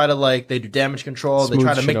 and they try to they do damage control. They Smooth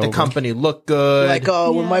try to make shit the over. company look good. like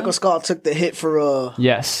when Yeah. Michael Scott took the hit for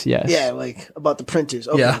Yes. yeah, like about the printers.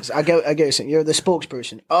 Okay, Yeah. so I get what you're saying. You're the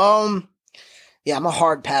spokesperson. Yeah, I'm a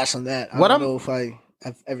hard pass on that. I don't know if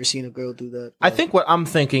I've ever seen a girl do that. I think what I'm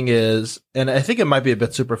thinking is, and I think it might be a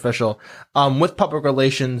bit superficial, with public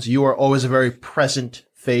relations, you are always a very present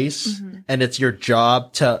face, and it's your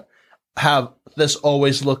job to have this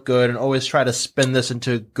always look good and always try to spin this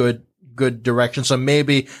into good direction. So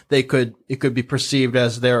maybe it could be perceived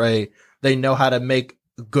as they know how to make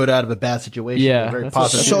good out of a bad situation. Yeah, They're very that's a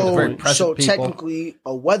positive. good They're very point. present So people. technically,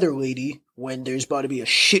 a weather lady, when there's about to be a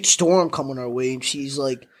shit storm coming our way, and she's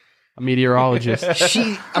like, A meteorologist.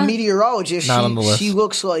 a meteorologist. Not on the list. She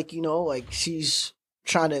looks like like she's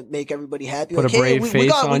trying to make everybody happy. Put like, a brave we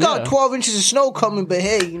face got on, 12 inches of snow coming, but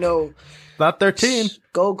hey, Not 13.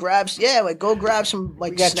 go grab some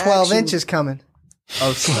We got 12 inches coming.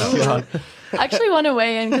 Oh, God. I actually want to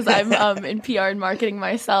weigh in because I'm in PR and marketing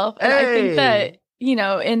myself, and I think that you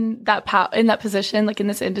know, in that position, like in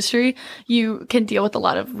this industry, you can deal with a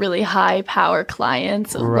lot of really high power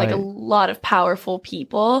clients, like a lot of powerful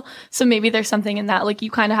people. So maybe there's something in that, like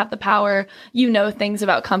you kind of have the power, you know, things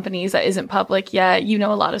about companies that isn't public yet, you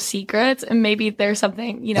know, a lot of secrets, and maybe there's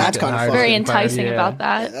something, you know, That's kind of very enticing about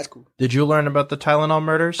that. Yeah, that's cool. Did you learn about the Tylenol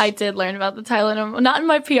murders? I did learn about the Tylenol, not in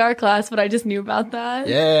my PR class, but I just knew about that.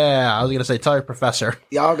 Yeah, I was gonna say, tell your professor.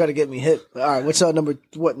 Y'all got to get me hit. All right, what's number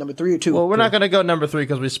 3 or 2? Well, we're not gonna go number 3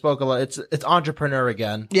 because we spoke a lot. It's entrepreneur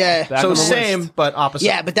again. Yeah. So same, but opposite.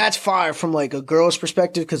 Yeah, but that's fire from like a girl's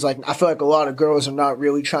perspective, because like I feel like a lot of girls are not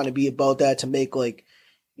really trying to be about that to make like,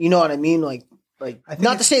 you know what I mean? Like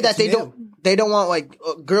not to say that they don't want like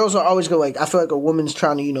girls are always go like, I feel like a woman's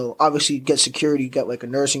trying to, you know, obviously get security, get like a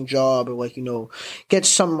nursing job, or like, you know, get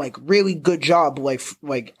some like really good job. But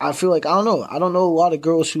like I feel like I don't know a lot of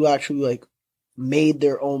girls who actually like made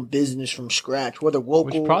their own business from scratch, whether local,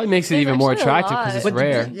 which probably makes it even more attractive because it's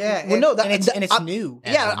rare. Yeah, well, no, and it's new.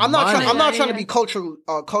 Yeah, I'm not trying to be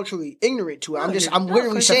culturally ignorant to it. I'm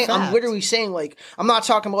literally saying like, I'm not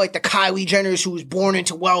talking about like the Kylie Jenners who was born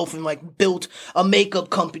into wealth and like built a makeup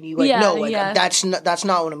company. Like that's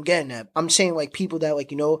not what I'm getting at. I'm saying like people that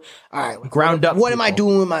like, you know, all right, like, ground up. What am I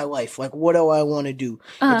doing with my life? Like, what do I want to do?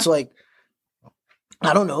 It's like,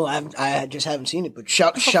 I don't know. I just haven't seen it, but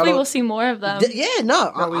shout out. We'll see more of them.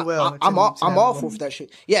 We will. I'm all for that shit.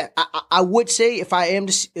 Yeah, I would say if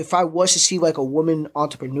I was to see like a woman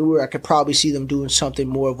entrepreneur, I could probably see them doing something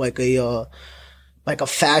more of like a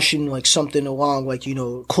fashion, like something along like, you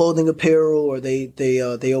know, clothing apparel, or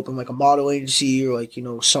they open like a model agency, or like, you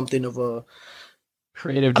know, something of a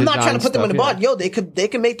creative. I'm not trying to put them in the bud. Yo, they could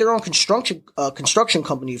make their own construction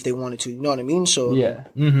company if they wanted to. You know what I mean? So yeah.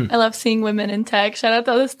 I love seeing women in tech. Shout out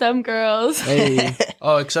to all the STEM girls. Hey.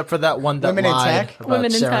 Oh, except for that one that Women in lied tech? about Women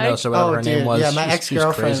in Sarah tech? Knows or whatever her name was. Yeah, my She's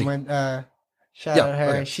ex-girlfriend crazy. went. Shout out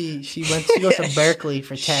her. Okay. She goes to Berkeley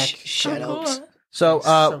for tech. Shout outs. Cool. So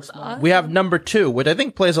So smart. we have number 2, which I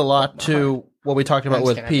think plays a lot to what we talked about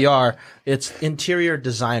with PR. It's interior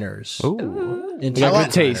designers. Ooh. Interior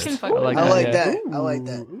Good taste. Can I fuck with like I that. like yeah. that. I like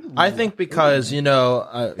that. I think because, you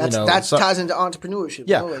know, That ties into entrepreneurship.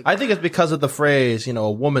 yeah, You know? Like, I think it's because of the phrase, you know,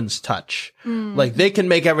 a woman's touch. Like they can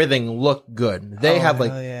make everything look good. They have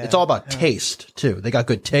like, hell yeah. it's all about taste too. They got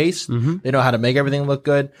good taste. They know how to make everything look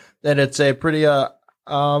good. And it's a pretty, yeah,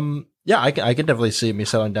 I can definitely see me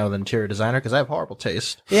settling down with an interior designer because I have horrible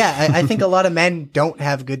taste. Yeah, I think a lot of men don't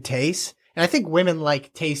have good taste. And I think women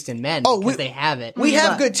like taste in men because they have it. we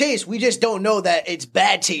have good taste. We just don't know that it's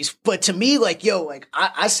bad taste. But to me, like, yo, like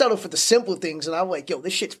I settle for the simple things, and I'm like, yo,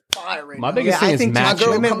 this shit's fire right My now. biggest Yeah, thing I is think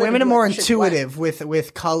matching. women are more Shit's intuitive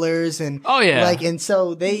with colors and like, and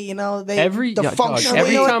so they, you know, they Every the function.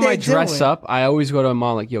 every they know what time I they're dress doing. up, I always go to a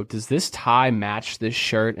mom like, "Yo, does this tie match this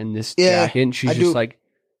shirt and this Yeah, jacket?" And she's I just do. like,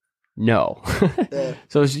 "No." Yeah.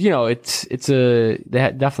 So it's, you know, they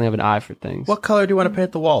definitely have an eye for things. What color do you want to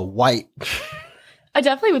paint the wall? White. I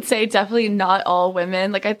definitely would say definitely not all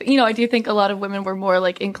women. Like, I do think a lot of women were more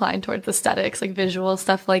like inclined towards aesthetics, like visual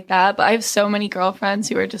stuff like that. But I have so many girlfriends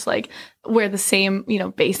who are just like wear the same, you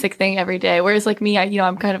know, basic thing every day. Whereas like me,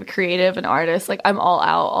 I'm kind of a creative, an artist. Like I'm all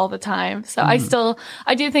out all the time. So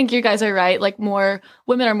I do think you guys are right. Like more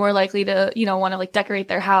women are more likely to, you know, want to like decorate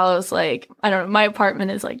their house. Like, I don't know, my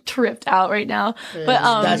apartment is like tripped out right now.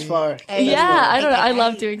 But That's far. yeah, I don't know. I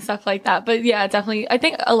love doing stuff like that. But yeah, definitely. I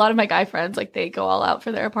think a lot of my guy friends, like they go all out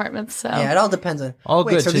for their apartments. So Yeah, it all depends on. All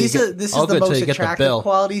Wait, good so till you this get- is all the good till most you get the attractive bill.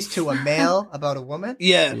 qualities to a male about a woman?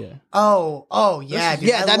 Yeah. Oh, yeah, dude.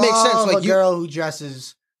 yeah, I that makes sense. love Like a girl who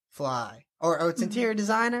dresses fly, or it's interior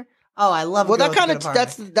designer. Oh, I love. Well, a girl that kind with a of good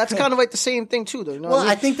apartment. that's kind of like the same thing too, though. You know Well, what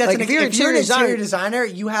I I mean? think that's like, if you're an interior designer,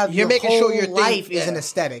 you have you're your making whole sure your thing- life is yeah. an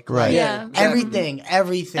aesthetic, Right. Like, Yeah. everything,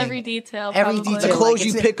 every detail, Every probably. the detail. clothes like, you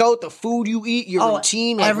it's- pick out, the food you eat, your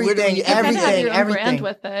routine, like everything, literally You kind of have everything, your own brand everything.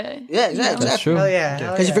 with it. Yeah, exactly. That's true. Hell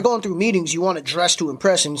yeah, Because if you're going through meetings, you want to dress to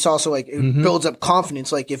impress, and it's also like it builds up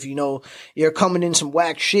confidence. Like if you know you're coming in some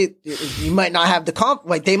whack shit, you might not have the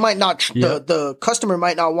like they might not the customer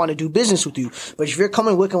might not want to do business with you. But if you're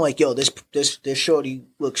coming looking like, yo, this shorty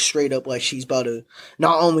looks straight up like she's about to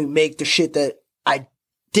not only make the shit that I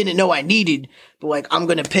didn't know I needed, but like I'm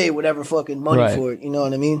gonna pay whatever fucking money Right. for it. You know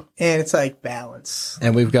what I mean? and it's like balance.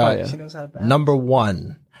 And we've got yeah. She knows how to balance. number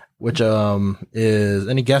 1, which is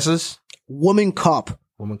any guesses? Woman cop.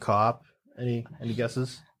 Woman cop. Any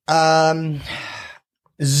guesses?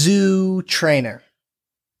 Zoo trainer.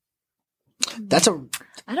 That's a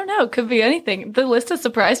I don't know. It could be anything. The list has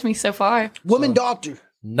surprised me so far. woman doctor.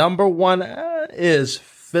 Number 1 is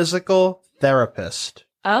physical therapist.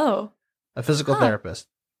 Oh, A physical therapist.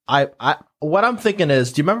 what I'm thinking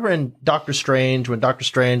is, do you remember in Doctor Strange when Doctor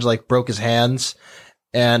Strange like broke his hands?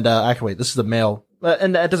 And actually, wait, this is the male,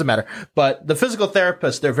 and it doesn't matter. But the physical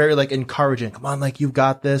therapists, they're very like encouraging. Come on, like you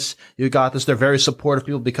got this, you got this. They're very supportive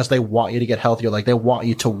people because they want you to get healthier. Like they want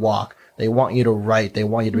you to walk, they want you to write, they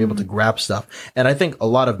want you to be able to grab stuff. And I think a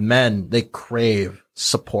lot of men, they crave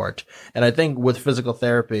support. And I think with physical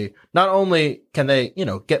therapy, not only can they,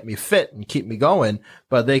 get me fit and keep me going,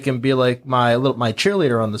 but they can be like my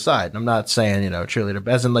cheerleader on the side. And I'm not saying, cheerleader,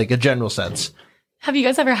 but as in like a general sense. Have you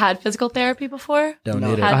guys ever had physical therapy before? Don't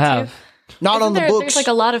need it. I have. Not on the books. There's like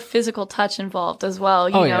a lot of physical touch involved as well.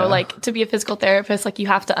 You know, like to be a physical therapist, like you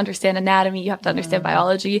have to understand anatomy, you have to understand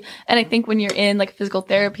biology. And I think when you're in like a physical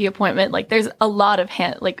therapy appointment, like there's a lot of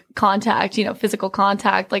contact, physical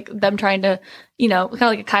contact, like them trying to, kind of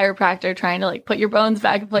like a chiropractor trying to like put your bones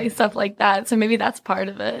back in place, stuff like that. So maybe that's part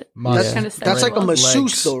of it. That's kind of that's like a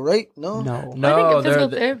masseuse though, right? No. I think a physical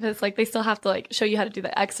therapist, like they still have to like show you how to do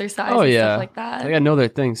the exercise and stuff like that. I gotta know their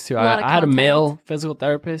things too. I had a male physical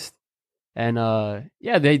therapist. And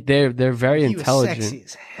they're very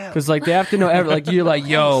intelligent because like they have to know like you're like,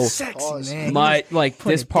 yo, my like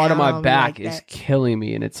this part of my back is killing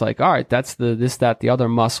me, and it's like, all right, that's the other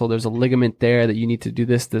muscle, there's a ligament there that you need to do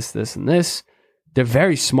this and this. They're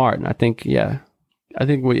very smart, and I think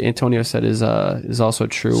what Antonio said is also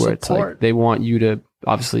true, where it's like they want you to,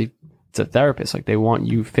 obviously it's a therapist, like they want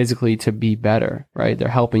you physically to be better, right? They're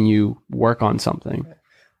helping you work on something.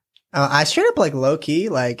 I straight up like low key,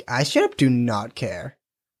 like I straight up do not care.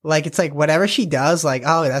 Like it's like whatever she does, like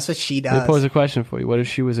oh that's what she does. Let me pose a question for you. What if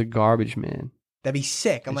she was a garbage man? That'd be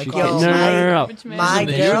sick. I'm like, yo, no. My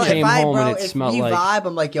girl, came home and it if smelled we like vibe,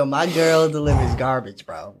 I'm like, yo, my girl delivers garbage,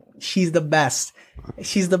 bro. She's the best.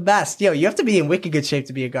 She's the best. Yo, you have to be in wicked good shape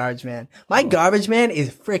to be a garbage man. My garbage man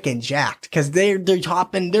is freaking jacked because they're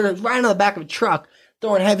hopping, they're riding on the back of a truck.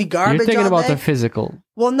 Throwing heavy garbage. You're thinking about the physical.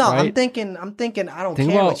 Well, no, right? I'm thinking. I don't Think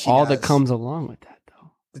care about what she all does. that comes along with that,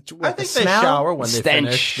 though. I think they shower when they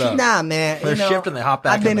finish. Nah, man. Their shift and they hop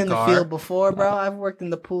back. I've been in the car. field before, bro. I've worked in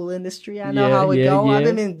the pool industry. I know how it go. I've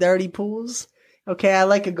been in dirty pools. Okay, I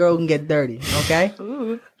like a girl who can get dirty. Okay.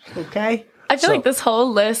 Ooh. Okay. I feel like this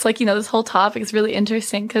whole list, like, this whole topic is really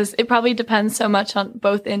interesting because it probably depends so much on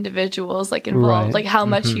both individuals, like, involved, right. like how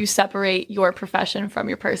much you separate your profession from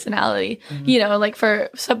your personality. Like for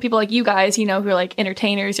some people like you guys, who are like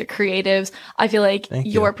entertainers, you're creatives, I feel like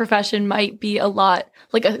your profession might be a lot,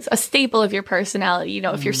 like a staple of your personality,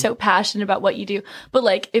 if you're so passionate about what you do. But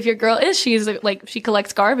like, if your girl she's like, she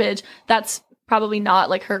collects garbage, that's probably not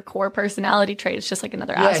like her core personality trait. It's just like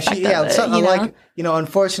another aspect of it.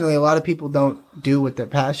 Unfortunately, a lot of people don't do what they're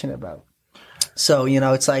passionate about. So,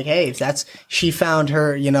 it's like, hey, if she found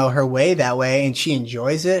her, her way that way and she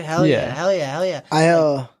enjoys it, hell yeah.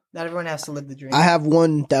 Not everyone has to live the dream. I have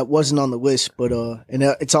one that wasn't on the list, but and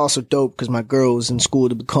it's also dope because my girl is in school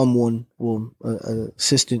to become one,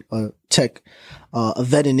 assistant, tech, a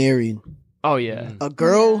veterinarian. Oh yeah, a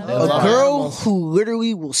girl who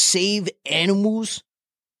literally will save animals.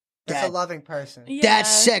 That's a loving person. Yeah. That's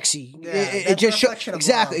sexy. Yeah, it just shows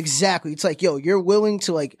exactly. It's like, yo, you're willing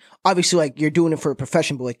to like, obviously, like you're doing it for a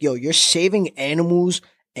profession, but like, yo, you're saving animals,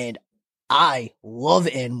 and I love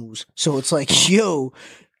animals, so it's like, yo,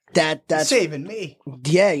 that's saving me.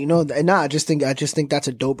 Yeah, I just think that's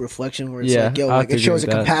a dope reflection where it's like, yo, like it shows a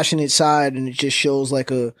compassionate side, and it just shows like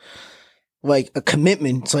a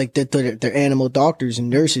commitment. It's like that they're animal doctors and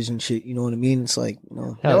nurses and shit. You know what I mean? It's like,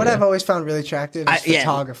 what I've always found really attractive is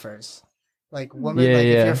photographers. Like women,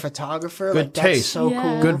 if you're a photographer, good taste, that's so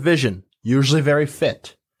cool. Good vision, usually very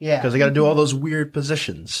fit. Yeah, because they got to do all those weird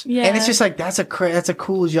positions. Yeah, and it's just like that's a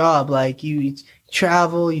cool job. Like you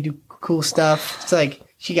travel, you do cool stuff. It's like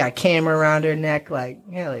she got a camera around her neck. Like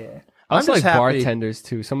hell yeah. I also like bartenders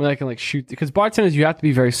too. Someone that can like shoot, because bartenders, you have to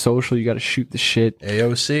be very social. You got to shoot the shit.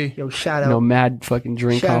 AOC. Yo, shout out. Mad fucking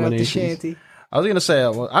drink combinations. Shout out to Shanty. I was going to say,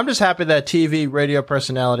 I'm just happy that TV radio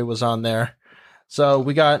personality was on there. So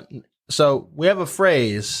we have a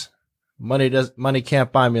phrase, money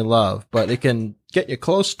can't buy me love, but it can get you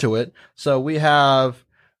close to it. So we have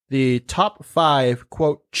the top 5,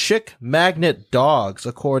 quote, chick magnet dogs,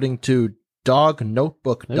 according to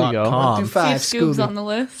dognotebook.com. 5 Scoobs on the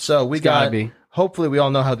list. So we got, hopefully we all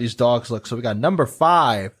know how these dogs look. So we got number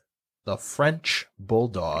 5, the French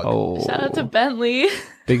Bulldog. Oh, shout out to Bentley.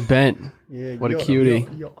 Big Bent. Yeah, what a cutie.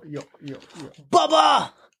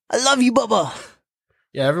 Bubba! I love you, Bubba.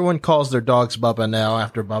 Yeah, everyone calls their dogs Bubba now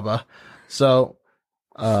after Bubba. So,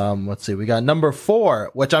 let's see. We got number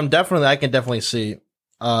 4, which I can definitely see,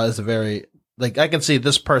 is a very, like, I can see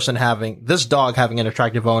this dog having an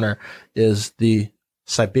attractive owner, is the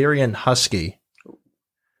Siberian Husky.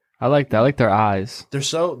 I like that. I like their eyes. They're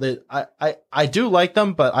I do like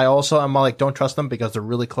them, but I also am like, don't trust them because they're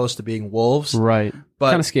really close to being wolves. Right.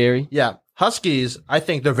 But Kind of scary. yeah, Huskies, I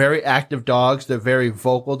think they're very active dogs. They're very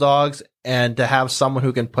vocal dogs. And to have someone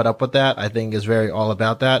who can put up with that, I think is very all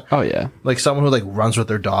about that. Oh, yeah. Like someone who like runs with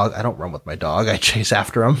their dog. I don't run with my dog. I chase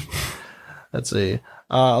after him. Let's see.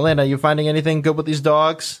 Elena, you finding anything good with these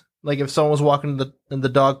dogs? Like if someone was walking in the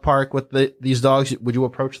dog park with these dogs, would you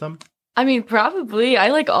approach them? I mean, probably. I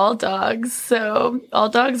like all dogs, so all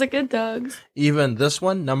dogs are good dogs. Even this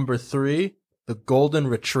one, number 3, the Golden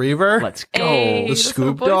Retriever. Let's go. Hey, The that's Scoob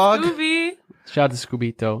my boy dog? Scooby. Shout out to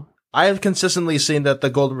Scooby-Doo. I have consistently seen that the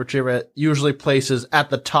Golden Retriever usually places at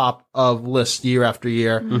the top of lists year after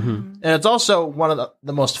year. Mm-hmm. And it's also one of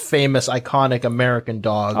the most famous, iconic American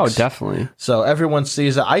dogs. Oh, definitely. So everyone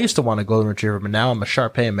sees it. I used to want a Golden Retriever, but now I'm a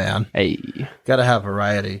Shar-Pei man. Hey. Gotta have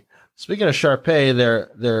variety. Speaking of Shar-Pei,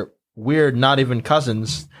 they're weird, not even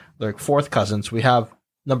cousins. They're like fourth cousins. We have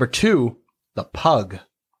number 2, the pug.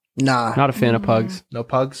 Nah. Not a fan of pugs. No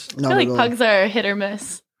pugs? I No, feel like no. pugs are hit or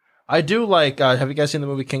miss. I do like, have you guys seen the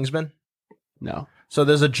movie Kingsman? No. So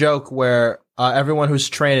there's a joke where everyone who's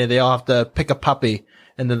training, they all have to pick a puppy.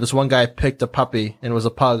 And then this one guy picked a puppy and it was a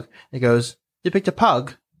pug. He goes, "You picked a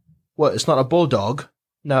pug? What, it's not a bulldog?"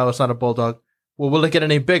 "No, it's not a bulldog." "Well, will it get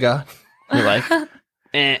any bigger?" You're like,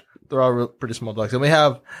 eh. They're all pretty small dogs. And we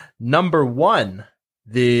have number 1,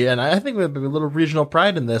 and I think we have a little regional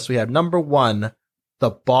pride in this. We have number 1,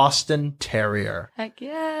 the Boston Terrier. Heck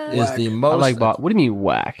yeah. Is the most. I like what do you mean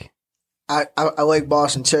whack? I like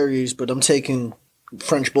Boston Terriers, but I'm taking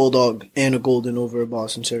French Bulldog and a Golden over a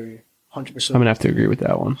Boston Terrier. 100%. I'm gonna have to agree with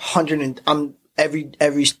that one. I'm every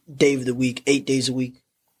day of the week, 8 days a week.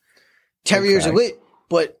 Terriers are lit,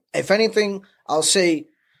 but if anything, I'll say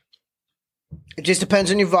it just depends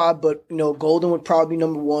on your vibe. But Golden would probably be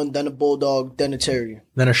number 1, then a Bulldog, then a Terrier.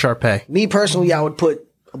 Then a Shar-Pei. Me personally, I would put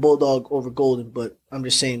a Bulldog over Golden, but I'm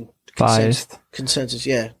just saying Biased. consensus.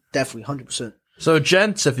 Yeah, definitely 100%. So,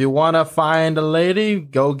 gents, if you want to find a lady,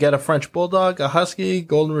 go get a French Bulldog, a Husky,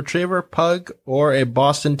 Golden Retriever, Pug, or a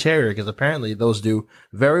Boston Terrier, because apparently those do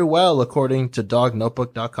very well according to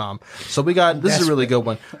dognotebook.com. So we got, this is a really good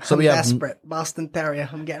one. So we have, desperate. Boston Terrier.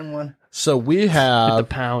 I'm getting one. so we Hit the have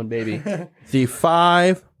pound, baby. the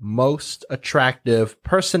 5 most attractive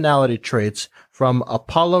personality traits from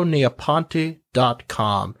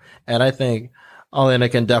apolloneaponte.com. And I think Elena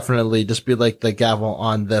can definitely just be like the gavel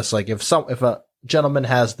on this. Like if a gentleman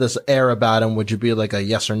has this air about him, would you be like a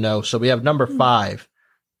yes or no? So we have number 5.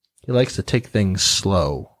 He likes to take things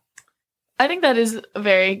slow. I think that is a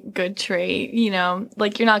very good trait.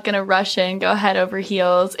 Like you're not going to rush in, go head over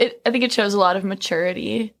heels. I think it shows a lot of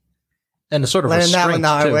maturity. And a sort of Learned that one restraint the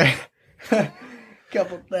hard too. way.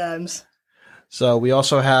 Couple times. So we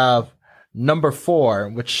also have number 4,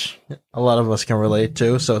 which a lot of us can relate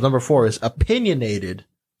to. So number 4 is opinionated,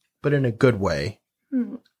 but in a good way.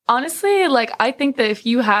 Honestly, like I think that if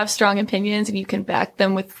you have strong opinions and you can back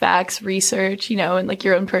them with facts, research, and like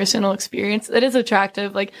your own personal experience, that is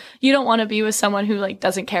attractive. Like you don't want to be with someone who like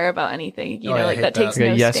doesn't care about anything, I like hate that takes that. no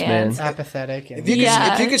Like a yes man. stance. Apathetic. And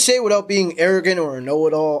If you could say it without being arrogant or a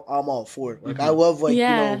know-it-all, I'm all for it. Like I love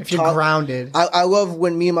if you're grounded. I love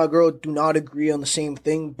when me and my girl do not agree on the same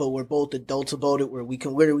thing, but we're both adults about it, where we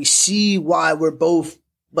can literally see why we're both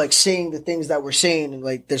like saying the things that we're saying, and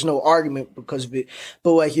like there's no argument because of it.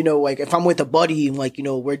 But like like if I'm with a buddy and like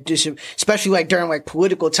we're just, especially like during like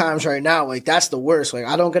political times right now, like that's the worst. Like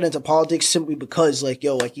I don't get into politics simply because like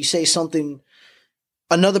like you say something,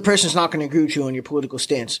 another person's not going to agree with you on your political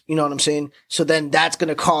stance. You know what I'm saying? So then that's going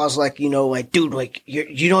to cause like, like, dude, like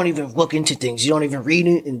you don't even look into things. You don't even read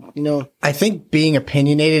it. And, I think being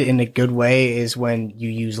opinionated in a good way is when you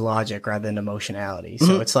use logic rather than emotionality.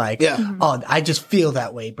 So it's like, oh, I just feel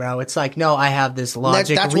that way, bro. It's like, no, I have this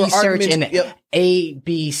logic, that's where research, and arguments- A,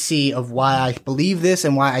 B, C of why I believe this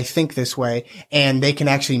and why I think this way. And they can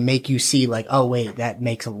actually make you see like, oh, wait, that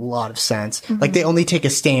makes a lot of sense. Like they only take a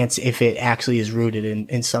stance if it actually is rooted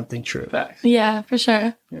in something true. Yeah, for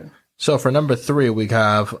sure. So for number 3, we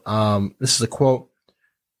have, this is a quote,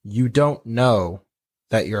 "You don't know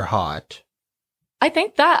that you're hot." I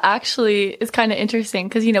think that actually is kind of interesting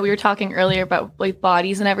because, we were talking earlier about like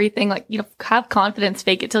bodies and everything, like, have confidence,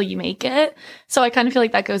 fake it till you make it. So I kind of feel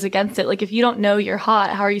like that goes against it. Like if you don't know you're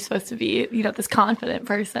hot, how are you supposed to be, this confident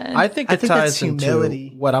person? I think that's ties humility.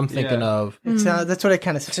 into what I'm thinking of. It's, that's what it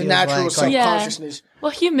kind of it's a natural like. subconsciousness.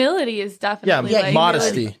 Well, humility is definitely Yeah, like,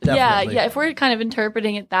 modesty, definitely. Yeah. If we're kind of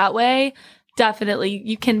interpreting it that way, definitely,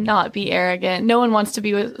 you cannot be arrogant. No one wants to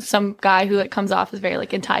be with some guy who like comes off as very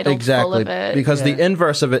like entitled, full of it. Because the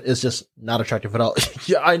inverse of it is just not attractive at all.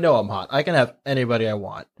 Yeah, I know I'm hot. I can have anybody I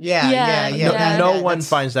want. No one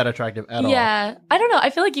finds that attractive at all. Yeah, I don't know. I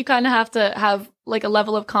feel like you kind of have to have like a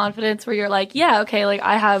level of confidence where you're like, yeah, okay, like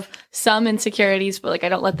I have some insecurities, but like I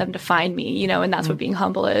don't let them define me, you know, and that's what being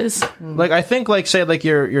humble is. Like I think like say like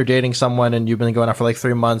you're dating someone and you've been going out for like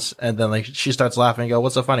 3 months and then like she starts laughing and go,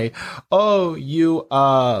 what's so funny? Oh, you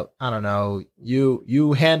I don't know,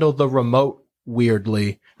 you handle the remote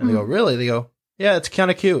weirdly. And they go, really? They go, yeah, it's kind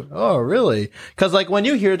of cute. Oh, really? Because like when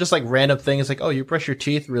you hear just like random things, like, oh, you brush your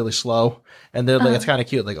teeth really slow, and they're like, it's kind of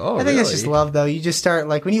cute. Like, oh, I think it's just love, though. You just start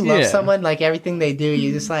like when you love someone, like everything they do,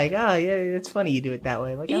 you just like, oh yeah, it's funny you do it that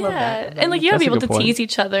way. Like I love that. And like you gotta be able to tease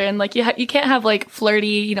each other, and like you can't have like flirty,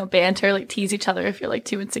 you know, banter, like tease each other if you're like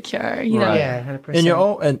too insecure, you know? Yeah,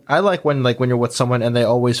 100%. And I like when you're with someone and they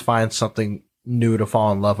always find something new to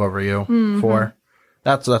fall in love over you for.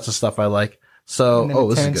 That's the stuff I like. So,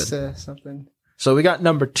 this is good. Something. So we got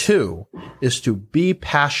number 2 is to be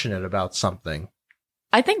passionate about something.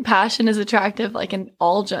 I think passion is attractive, like in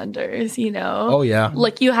all genders, you know? Oh, yeah.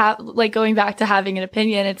 Like you have, like going back to having an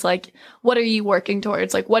opinion, it's like, what are you working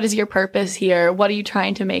towards? Like, what is your purpose here? What are you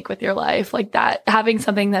trying to make with your life? Like that, having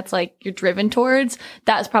something that's like you're driven towards,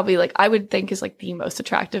 that's probably like, I would think is like the most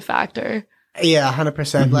attractive factor. Yeah,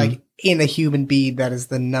 100%. Like in a human being, that is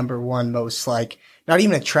the number one most like, not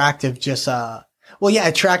even attractive, just,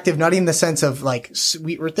 attractive, not even the sense of like,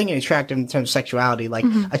 we're thinking attractive in terms of sexuality, like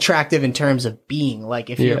attractive in terms of being.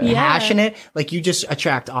 Like if you're passionate, like you just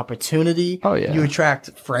attract opportunity. Oh yeah. You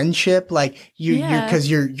attract friendship. Like cause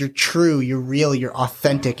you're true, you're real, you're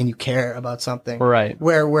authentic and you care about something. Right.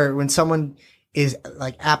 Where when someone is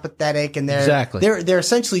like apathetic and they're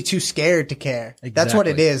essentially too scared to care. Exactly. That's what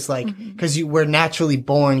it is. Like, cause we're naturally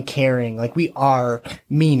born caring. Like we are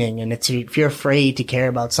meaning. And if you're afraid to care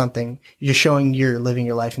about something, you're showing you're living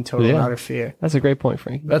your life in total outer fear. That's a great point,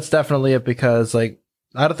 Frankie. That's definitely it because like,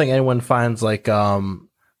 I don't think anyone finds like, oh,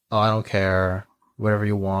 I don't care, whatever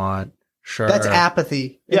you want. Sure. That's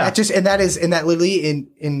apathy. Yeah. And that literally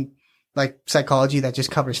in like psychology, that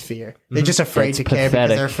just covers fear. They're just afraid to care because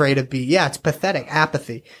they're afraid of it's pathetic.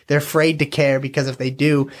 Apathy. They're afraid to care because if they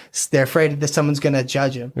do, they're afraid that someone's going to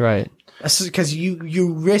judge them. Right. Because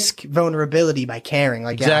you risk vulnerability by caring.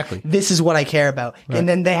 Like, exactly. This is what I care about. Right. And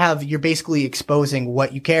then you're basically exposing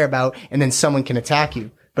what you care about and then someone can attack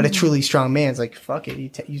you. But a truly strong man's like, fuck it.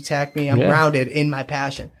 You attack me. I'm grounded in my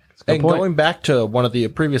passion. And going back to one of the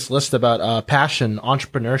previous lists about passion,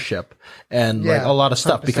 entrepreneurship, and like a lot of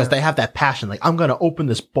stuff, 100%. Because they have that passion. Like, I'm going to open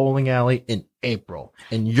this bowling alley in April,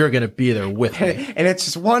 and you're going to be there with me. And it's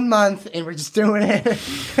just 1 month, and we're just doing it.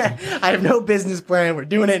 I have no business plan. We're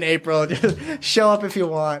doing it in April. Just show up if you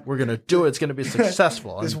want. We're going to do it. It's going to be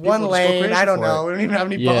successful. There's one lane. I don't know. We don't even have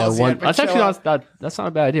any balls yet. That's actually that's not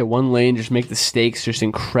a bad idea. One lane, just make the stakes just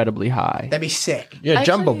incredibly high. That'd be sick. Yeah,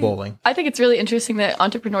 jumbo bowling. I think it's really interesting that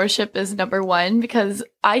entrepreneurship is number 1 because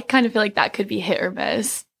I kind of feel like that could be hit or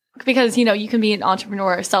miss. Because, you know, you can be an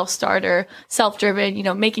entrepreneur, self-starter, self-driven, you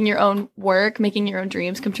know, making your own work, making your own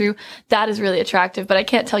dreams come true. That is really attractive. But I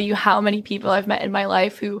can't tell you how many people I've met in my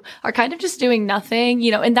life who are kind of just doing nothing,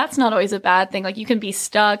 you know, and that's not always a bad thing. Like you can be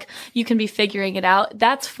stuck. You can be figuring it out.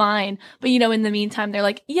 That's fine. But, you know, in the meantime, they're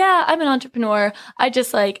like, yeah, I'm an entrepreneur. I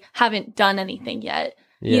just like haven't done anything yet,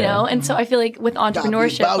 you know? And so I feel like with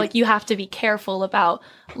entrepreneurship, like you have to be careful about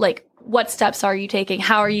like, what steps are you taking?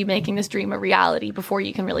 How are you making this dream a reality before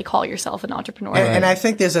you can really call yourself an entrepreneur? And I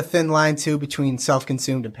think there's a thin line too between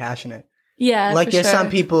self-consumed and passionate. Yeah, like there's some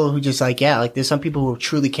people who just like, there's some people who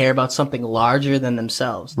truly care about something larger than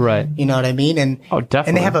themselves. Right. You know what I mean? And definitely.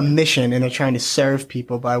 And they have a mission and they're trying to serve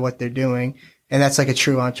people by what they're doing. And that's like a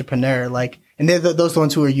true entrepreneur. Like, and they're those are the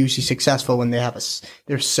ones who are usually successful when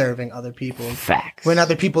they're serving other people. Facts. When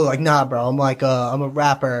other people are like, nah, bro, I'm like, I'm a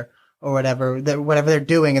rapper. Or whatever they're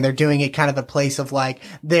doing, and they're doing it kind of a place of like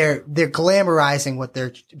they're glamorizing what they're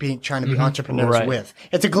trying to be entrepreneurs with.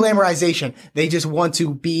 It's a glamorization. They just want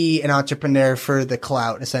to be an entrepreneur for the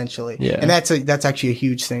clout, essentially. Yeah. And that's actually a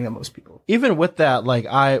huge thing that most people. Even with that,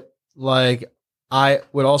 I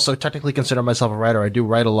would also technically consider myself a writer. I do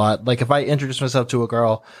write a lot. Like if I introduce myself to a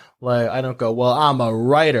girl, like I don't go, well, I'm a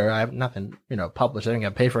writer. I have nothing, published. I didn't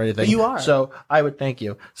get paid for anything. But you are. So I would thank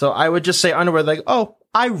you. So I would just say underwear, like, oh,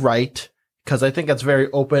 I write, because I think that's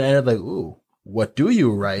very open-ended, like, ooh, what do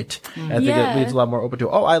you write? I think it leads a lot more open to,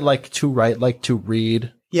 oh, I like to write, like to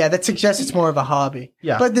read, Yeah, that suggests it's more of a hobby.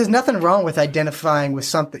 Yeah. But there's nothing wrong with identifying with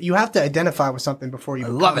something. You have to identify with something before you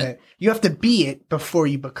become it. You have to be it before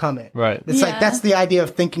you become it. Right. It's like, that's the idea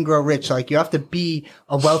of Think and Grow Rich. Like, you have to be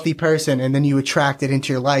a wealthy person, and then you attract it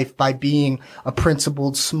into your life by being a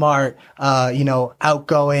principled, smart,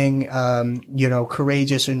 outgoing,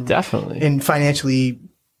 courageous and Definitely. and financially,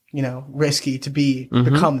 risky to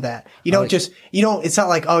become that. You don't it's not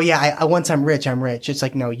like, oh yeah, once I'm rich. It's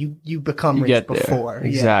like, no, you become You rich get there. before.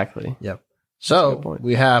 Exactly. Yep. So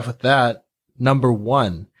we have with that number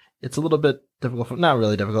 1. It's a little bit difficult, not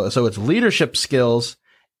really difficult. So it's leadership skills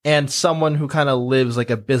and someone who kind of lives like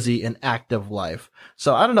a busy and active life.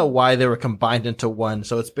 So I don't know why they were combined into one.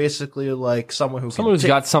 So it's basically like someone who's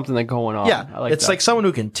got something that's going on. Yeah. I like it's that. like someone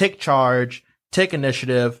who can take charge, take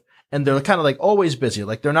initiative, and they're kind of like always busy.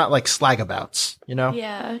 Like they're not like slagabouts,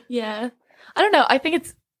 Yeah. Yeah. I don't know. I think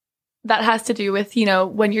that has to do with,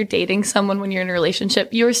 when you're dating someone, when you're in a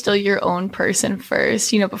relationship, you're still your own person first,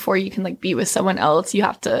 before you can like be with someone else. You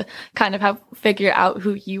have to kind of figure out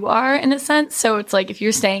who you are in a sense. So it's like, if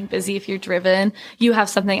you're staying busy, if you're driven, you have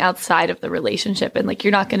something outside of the relationship, and like,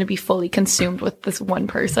 you're not going to be fully consumed with this one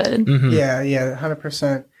person. Mm-hmm. Yeah.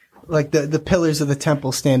 100%. Like the pillars of the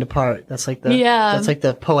temple stand apart. That's like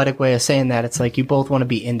the poetic way of saying that. It's like you both want to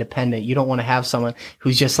be independent. You don't want to have someone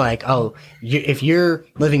who's just like, if you're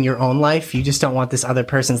living your own life, you just don't want this other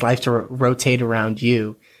person's life to rotate around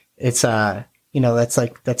you. It's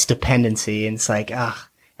that's dependency, and it's like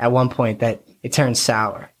at one point that it turns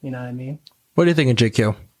sour. You know what I mean? What do you think of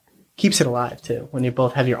JQ? Keeps it alive too. When you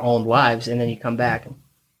both have your own lives, and then you come back and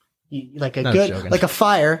like a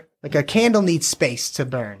fire. Like a candle needs space to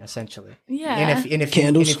burn, essentially. Yeah. And if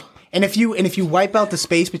Candles. if you wipe out the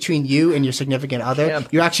space between you and your significant other,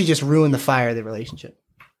 you actually just ruin the fire of the relationship.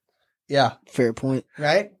 Yeah. Fair point.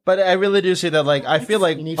 Right? But I really do see that, like, I feel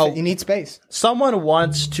like You need space. someone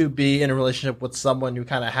wants to be in a relationship with someone who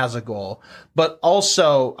kind of has a goal. But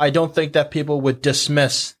also, I don't think that people would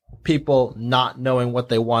dismiss people not knowing what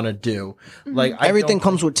they want to do. Like Everything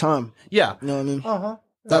comes with time. Yeah. You know what I mean? Uh-huh.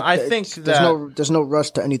 I think there's no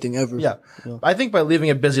rush to anything ever. Yeah. You know? I think by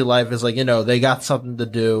living a busy life is like, they got something to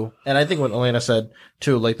do. And I think what Elena said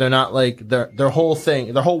too, like they're not like their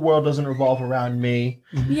whole world doesn't revolve around me.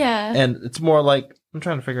 Yeah. And it's more like, I'm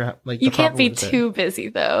trying to figure out like you can't be too busy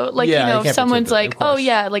though. Like, Yeah, you can't be if too someone's busy, like, of course. oh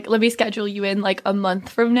yeah, like let me schedule you in like a month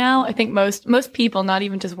from now. I think most people, not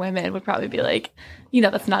even just women, would probably be like,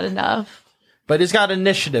 that's not enough. But he's got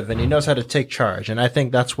initiative and he knows how to take charge. And I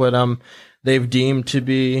think that's what they've deemed to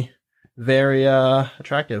be very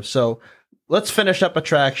attractive. So let's finish up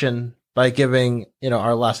attraction by giving,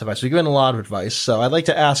 our last advice. We've given a lot of advice. So I'd like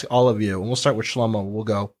to ask all of you, and we'll start with Shlomo. We'll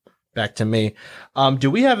go back to me. Do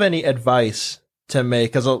we have any advice to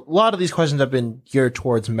make? Because a lot of these questions have been geared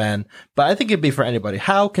towards men, but I think it'd be for anybody.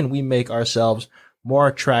 How can we make ourselves more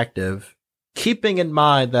attractive, keeping in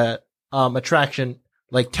mind that attraction,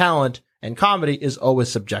 like talent and comedy, is always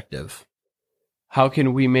subjective? How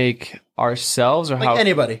can we make ourselves, or Like how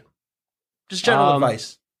anybody? Just general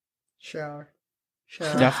advice. Shower.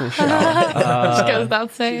 Definitely shower. Just goes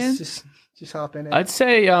without saying. Just hop in it. I'd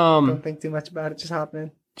say Don't think too much about it. Just hop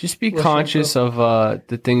in. just be Well, conscious of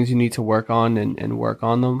the things you need to work on and work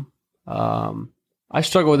on them. I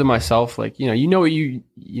struggle with it myself. Like, things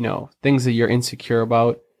that you're insecure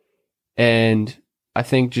about. And I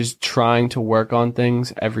think just trying to work on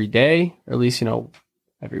things every day, or at least,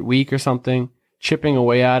 every week or something, chipping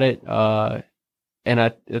away at it.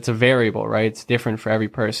 And it's a variable, right? It's different for every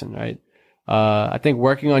person, right? I think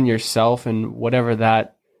working on yourself and whatever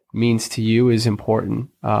that means to you is important.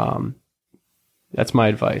 That's my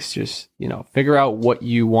advice. Just, figure out what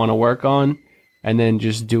you want to work on and then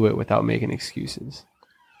just do it without making excuses.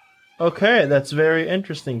 Okay, that's very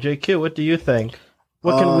interesting. JQ, what do you think?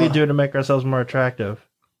 What can we do to make ourselves more attractive?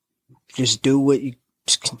 Just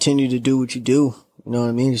continue to do what you do. You know what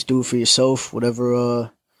I mean? Just do it for yourself. Whatever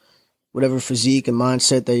physique and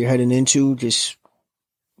mindset that you're heading into, just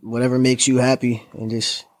whatever makes you happy, and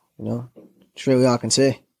just, it's really all I can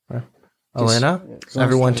say. Elena,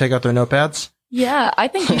 everyone take out their notepads. Yeah, I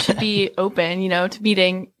think you should be open, to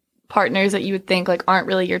meeting partners that you would think like aren't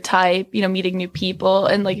really your type, meeting new people.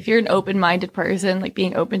 And like, if you're an open-minded person, like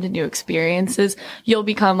being open to new experiences, you'll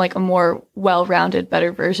become like a more well-rounded,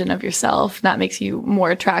 better version of yourself. That makes you more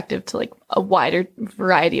attractive to like a wider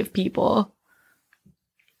variety of people.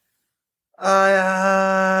 Like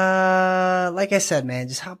I said, man,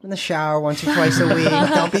 just hop in the shower once or twice a week.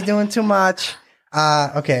 Don't be doing too much.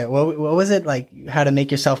 Okay. What was it? Like how to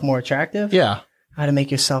make yourself more attractive? Yeah. How to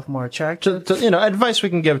make yourself more attractive? Advice we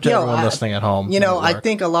can give to everyone listening at home. I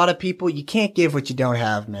think a lot of people, you can't give what you don't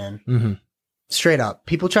have, man. Mm-hmm. straight up.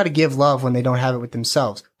 People try to give love when they don't have it with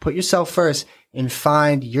themselves. Put yourself first and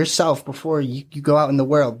find yourself before you go out in the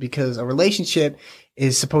world, because a relationship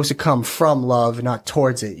is supposed to come from love, not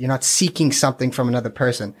towards it. You're not seeking something from another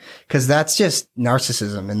person, because that's just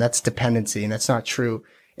narcissism and that's dependency, and that's not true.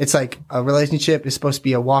 It's like a relationship is supposed to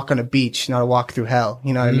be a walk on a beach, not a walk through hell.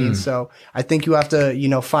 You know what I mean? So I think you have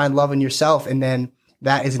to, find love in yourself, and then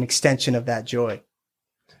that is an extension of that joy.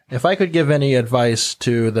 If I could give any advice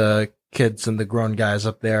to the kids and the grown guys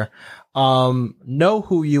up there, know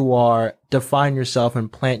who you are, define yourself,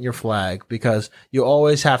 and plant your flag, because you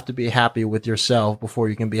always have to be happy with yourself before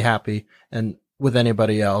you can be happy and with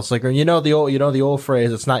anybody else. Like, the old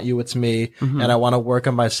phrase, it's not you, it's me. And I want to work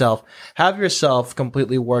on myself. Have yourself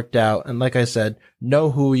completely worked out. And like I said, know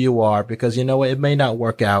who you are, because you know what? It may not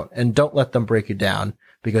work out, and don't let them break you down,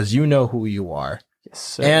 because you know who you are. Yes,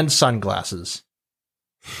 sir. And sunglasses.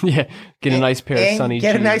 Yeah, get a nice pair of sunny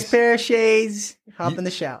Get shoes. a nice pair of shades. Hop in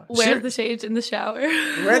the shower. Wear the shades in the shower.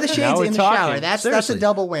 Wear the Now shades we're in the talking. shower. That's Seriously. a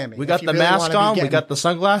double whammy. We got If you the really mask wanna be on. We getting- got the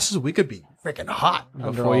sunglasses. We could be freaking hot.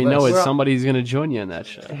 under Before all you know this. it, somebody's going to join you in that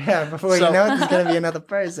show. Yeah, before So- you know it, there's going to be another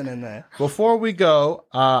person in there. Before we go,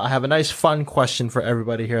 I have a nice fun question for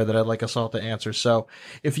everybody here that I'd like us all to answer. So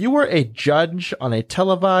if you were a judge on a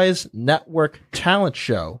televised network talent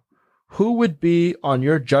show, who would be on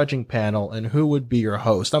your judging panel and who would be your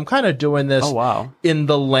host? I'm kind of doing this Oh, wow. in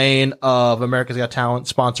the lane of America's Got Talent,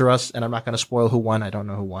 sponsor us, and I'm not going to spoil who won. I don't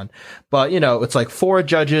know who won. But, it's like 4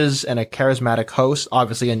 judges and a charismatic host,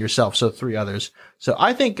 obviously, and yourself, so 3 others. So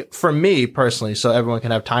I think for me personally, so everyone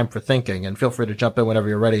can have time for thinking, and feel free to jump in whenever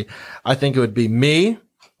you're ready, I think it would be me.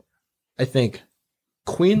 I think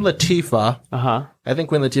Queen Latifah. Uh-huh. I think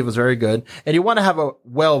Queen Latifah is very good. And you want to have a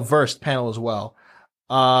well-versed panel as well.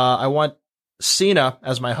 I want Cena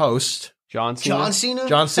as my host. John Cena. John Cena?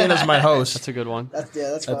 John Cena is my host. That's a good one.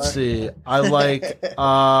 That's fine. Let's see. I like,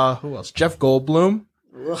 who else? Jeff Goldblum.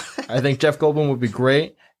 I think Jeff Goldblum would be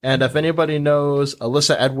great. And if anybody knows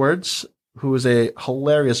Alyssa Edwards, who is a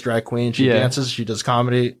hilarious drag queen, she dances, she does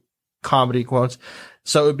comedy quotes.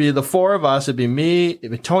 So it would be the 4 of us. It'd be me,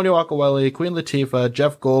 it'd be Tony Wakaweli, Queen Latifah,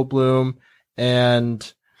 Jeff Goldblum,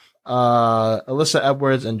 and Alyssa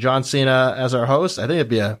Edwards and John Cena as our host. I think it'd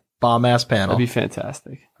be a bomb ass panel. That'd be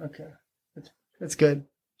fantastic. Okay. That's good.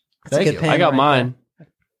 That's Thank a good you. panel I got right mine.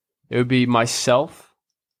 It would be myself,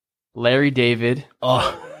 Larry David,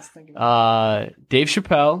 Oh, Dave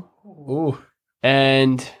Chappelle, ooh.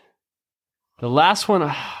 and the last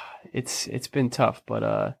one, it's been tough,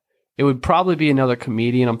 but it would probably be another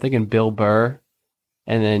comedian. I'm thinking Bill Burr.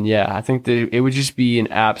 And then, I think that it would just be an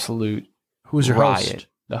absolute Who's your riot. host?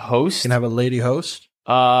 The host? Can I have a lady host?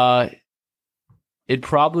 It'd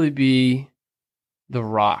probably be The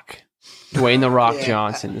Rock. Dwayne The Rock Yeah.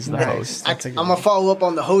 Johnson is the Nice. host. I'm gonna follow up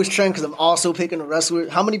on the host trend because I'm also picking a wrestler.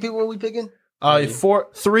 How many people are we picking?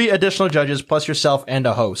 3 additional judges plus yourself and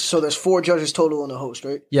a host. So there's 4 judges total on the host,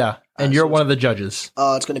 right? Yeah, and you're one of the judges.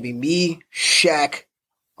 It's gonna be me, Shaq,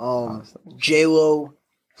 J-Lo,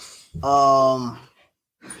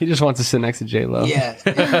 He just wants to sit next to J-Lo.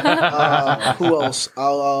 yeah. Who else?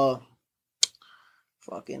 I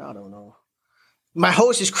don't know. My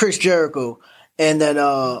host is Chris Jericho, and then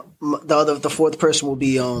the 4th person will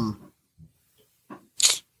be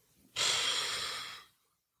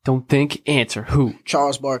Don't think, answer. Who?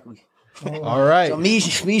 Charles Barkley. All right. So me,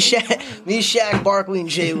 Shaq, Barkley, and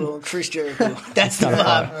J-Lo, and Chris Jericho. That's the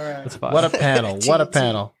vibe. That's fine. What a panel. What a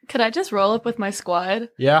panel. Could I just roll up with my squad?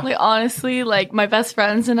 Yeah. Like, honestly, like, my best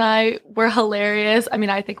friends and I, we're hilarious. I mean,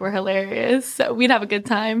 I think we're hilarious. So we'd have a good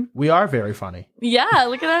time. We are very funny. Yeah,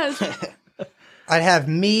 look at us. I'd have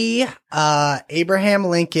me, Abraham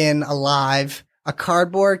Lincoln alive, a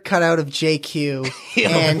cardboard cutout of JQ,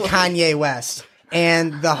 and Kanye West.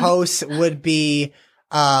 And the host would be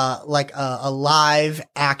like a live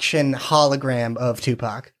action hologram of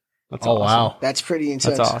Tupac. That's Oh, awesome. wow. That's pretty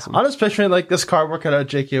intense. That's awesome. I'm just picturing like this cardboard cutout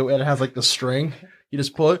JQ and it has like the string. You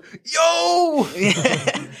just pull it. Yo!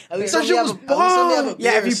 At least That shit was bomb!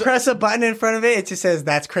 Yeah, if you press a button in front of it, it just says,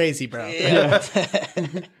 "That's crazy, bro." Yeah.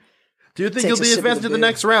 Do you think Takes you'll a be sip of advanced the to the beer.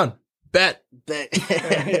 next round? Bet.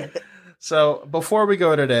 So before we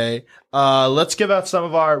go today, let's give out some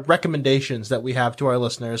of our recommendations that we have to our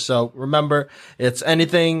listeners. So remember, it's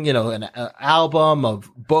anything, an album, a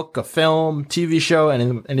book, a film, TV show,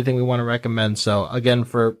 anything we want to recommend. So again,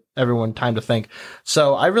 for everyone, time to think.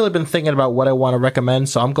 So I've really been thinking about what I want to recommend.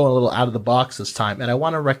 So I'm going a little out of the box this time, and I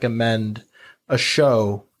want to recommend a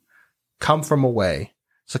show, Come From Away.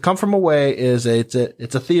 So Come From Away is it's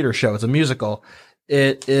a theater show. It's a musical.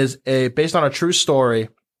 It is based on a true story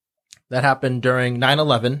that happened during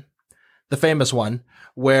 9/11, the famous one,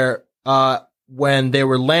 where when they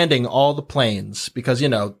were landing all the planes, because,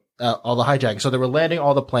 all the hijacking. So they were landing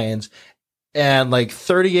all the planes, and like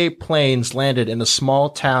 38 planes landed in a small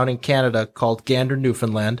town in Canada called Gander,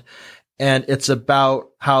 Newfoundland. And it's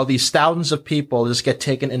about how these thousands of people just get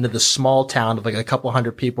taken into this small town of like a couple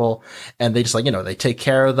hundred people. And they just they take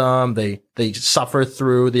care of them. They suffer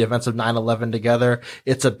through the events of 9/11 together.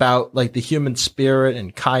 It's about like the human spirit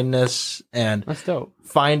and kindness and that's dope.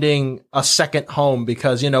 Finding a second home,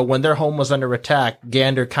 because, when their home was under attack,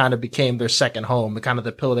 Gander kind of became their second home, kind of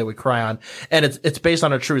the pillow they would cry on. And it's based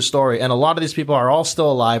on a true story. And a lot of these people are all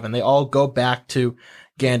still alive, and they all go back to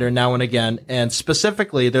Gander now and again. And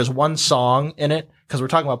specifically, there's one song in it, because we're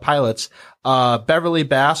talking about pilots. Beverly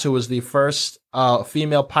Bass, who was the first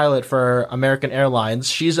female pilot for American Airlines,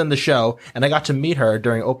 she's in the show, and I got to meet her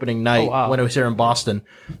during opening night when I was here in Boston.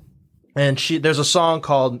 And there's a song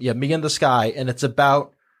called Me in the Sky, and it's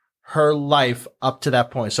about her life up to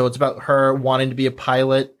that point. So it's about her wanting to be a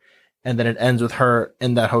pilot, and then it ends with her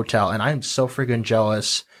in that hotel. And I'm so freaking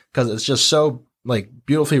jealous, because it's just so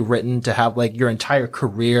beautifully written to have your entire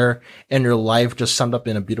career and your life just summed up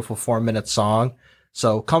in a beautiful 4-minute song.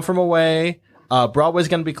 So Come From Away. Broadway's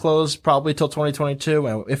going to be closed probably till 2022.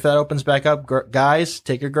 And if that opens back up, guys,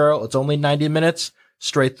 take your girl. It's only 90 minutes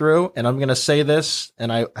straight through. And I'm going to say this,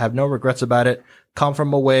 and I have no regrets about it. Come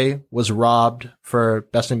From Away was robbed for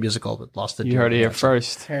Best in Musical, but lost it. You heard it here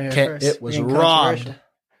first. It was robbed.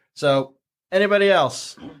 So anybody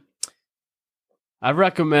else? I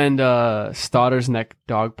recommend Starter's Neck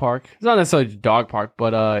Dog Park. It's not necessarily a dog park,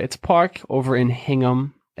 but it's a park over in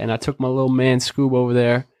Hingham, and I took my little man Scoob over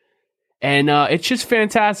there, and it's just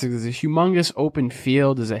fantastic. There's a humongous open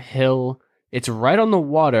field. There's a hill. It's right on the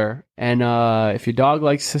water, and if your dog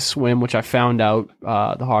likes to swim, which I found out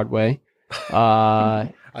the hard way,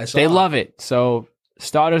 they love it. So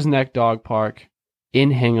Starter's Neck Dog Park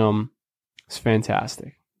in Hingham is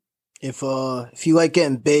fantastic. If you like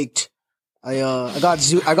getting baked, I got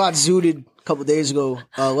zooted a couple days ago,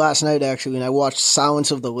 last night actually, and I watched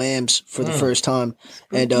Silence of the Lambs for the first time,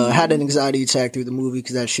 and had an anxiety attack through the movie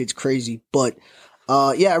because that shit's crazy. But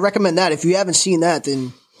I recommend that. If you haven't seen that,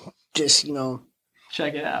 then just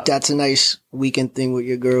check it out. That's a nice weekend thing with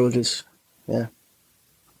your girl. Just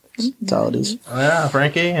that's all it is. Oh, yeah,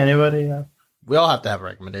 Frankie, anybody? We all have to have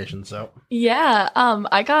recommendations, so. Yeah,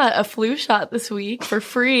 I got a flu shot this week for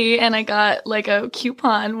free, and I got a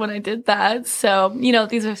coupon when I did that. So,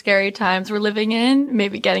 these are scary times we're living in.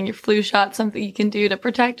 Maybe getting your flu shot, something you can do to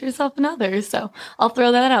protect yourself and others. So I'll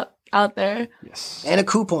throw that out there. Yes. And a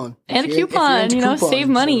coupon. Save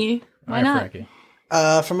money. Why not? Frankie.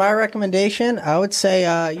 For my recommendation, I would say,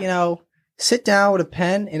 sit down with a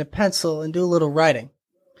pen and a pencil and do a little writing.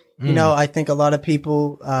 I think a lot of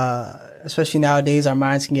people, especially nowadays, our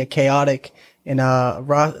minds can get chaotic, and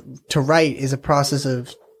to write is a process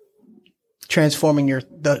of transforming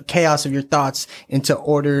the chaos of your thoughts into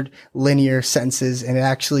ordered linear sentences, and it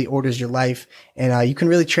actually orders your life. And you can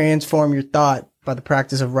really transform your thought by the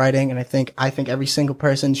practice of writing. And I think every single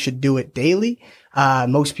person should do it daily.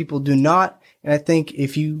 Most people do not. And I think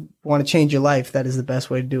if you want to change your life, that is the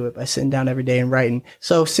best way to do it, by sitting down every day and writing.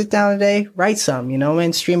 So sit down today, write something,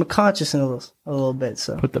 and stream of consciousness a little bit.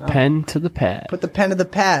 So put the pen to the pad. Put the pen to the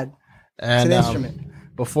pad. And, it's an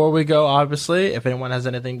instrument. Before we go, obviously, if anyone has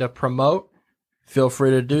anything to promote, feel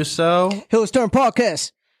free to do so. Hills Turn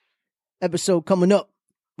Podcast episode coming up,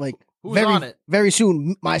 Who's on it? Very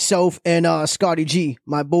soon. Myself and Scotty G,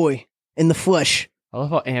 my boy, in the flesh. I love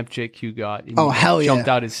how amped JQ got. Hell yeah. Jumped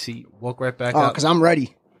out his seat. Woke right back up. Because I'm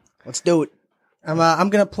ready. Let's do it. I'm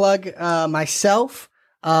going to plug myself.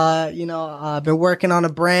 I've been working on a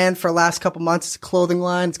brand for the last couple months. It's a clothing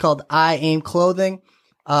line. It's called I Aim Clothing.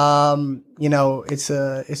 It's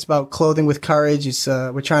about clothing with courage.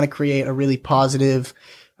 We're trying to create a really positive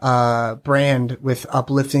brand with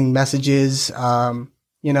uplifting messages.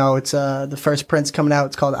 It's the first print's coming out.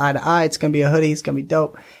 It's called Eye to Eye. It's going to be a hoodie. It's going to be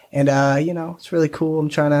dope. And, it's really cool. I'm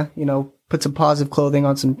trying to, put some positive clothing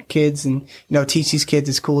on some kids and, teach these kids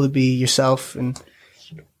it's cool to be yourself. And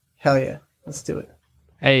hell yeah, let's do it.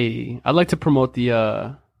 Hey, I'd like to promote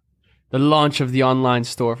the launch of the online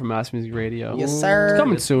store for Mass Music Radio. Yes, sir. It's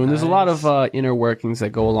coming soon. There's a lot of inner workings that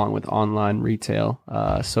go along with online retail.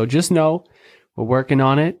 So just know we're working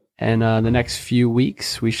on it. And the next few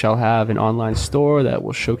weeks, we shall have an online store that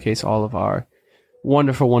will showcase all of our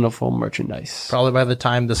wonderful, wonderful merchandise. Probably by the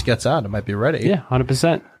time this gets out, it might be ready. Yeah,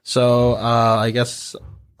 100%. So I guess,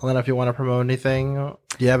 Elena, if you want to promote anything, do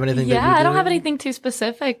you have anything? Yeah, I don't have anything too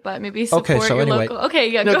specific, but maybe support your local.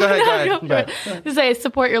 Okay, yeah, go ahead. Go for it. Just say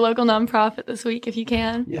support your local nonprofit this week if you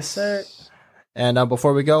can. Yes, sir. And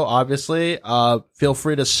before we go, obviously, feel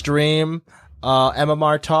free to stream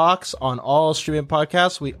MMR Talks on all streaming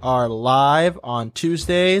podcasts. We are live on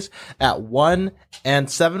Tuesdays at 1 and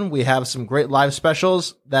 7. We have some great live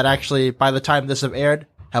specials that actually, by the time this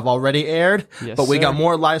have already aired. Yes, but we sir. got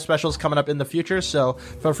more live specials coming up in the future, so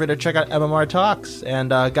feel free to check out MMR Talks. And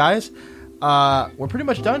guys, we're pretty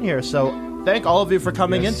much done here, so thank all of you for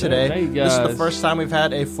coming in Yes, sir. today. Thank you, This is the guys. first time we've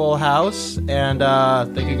had a full house, and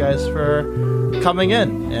thank you guys for coming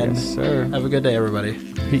in. And Yes, sir. have a good day, everybody.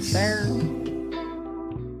 Peace. Sir.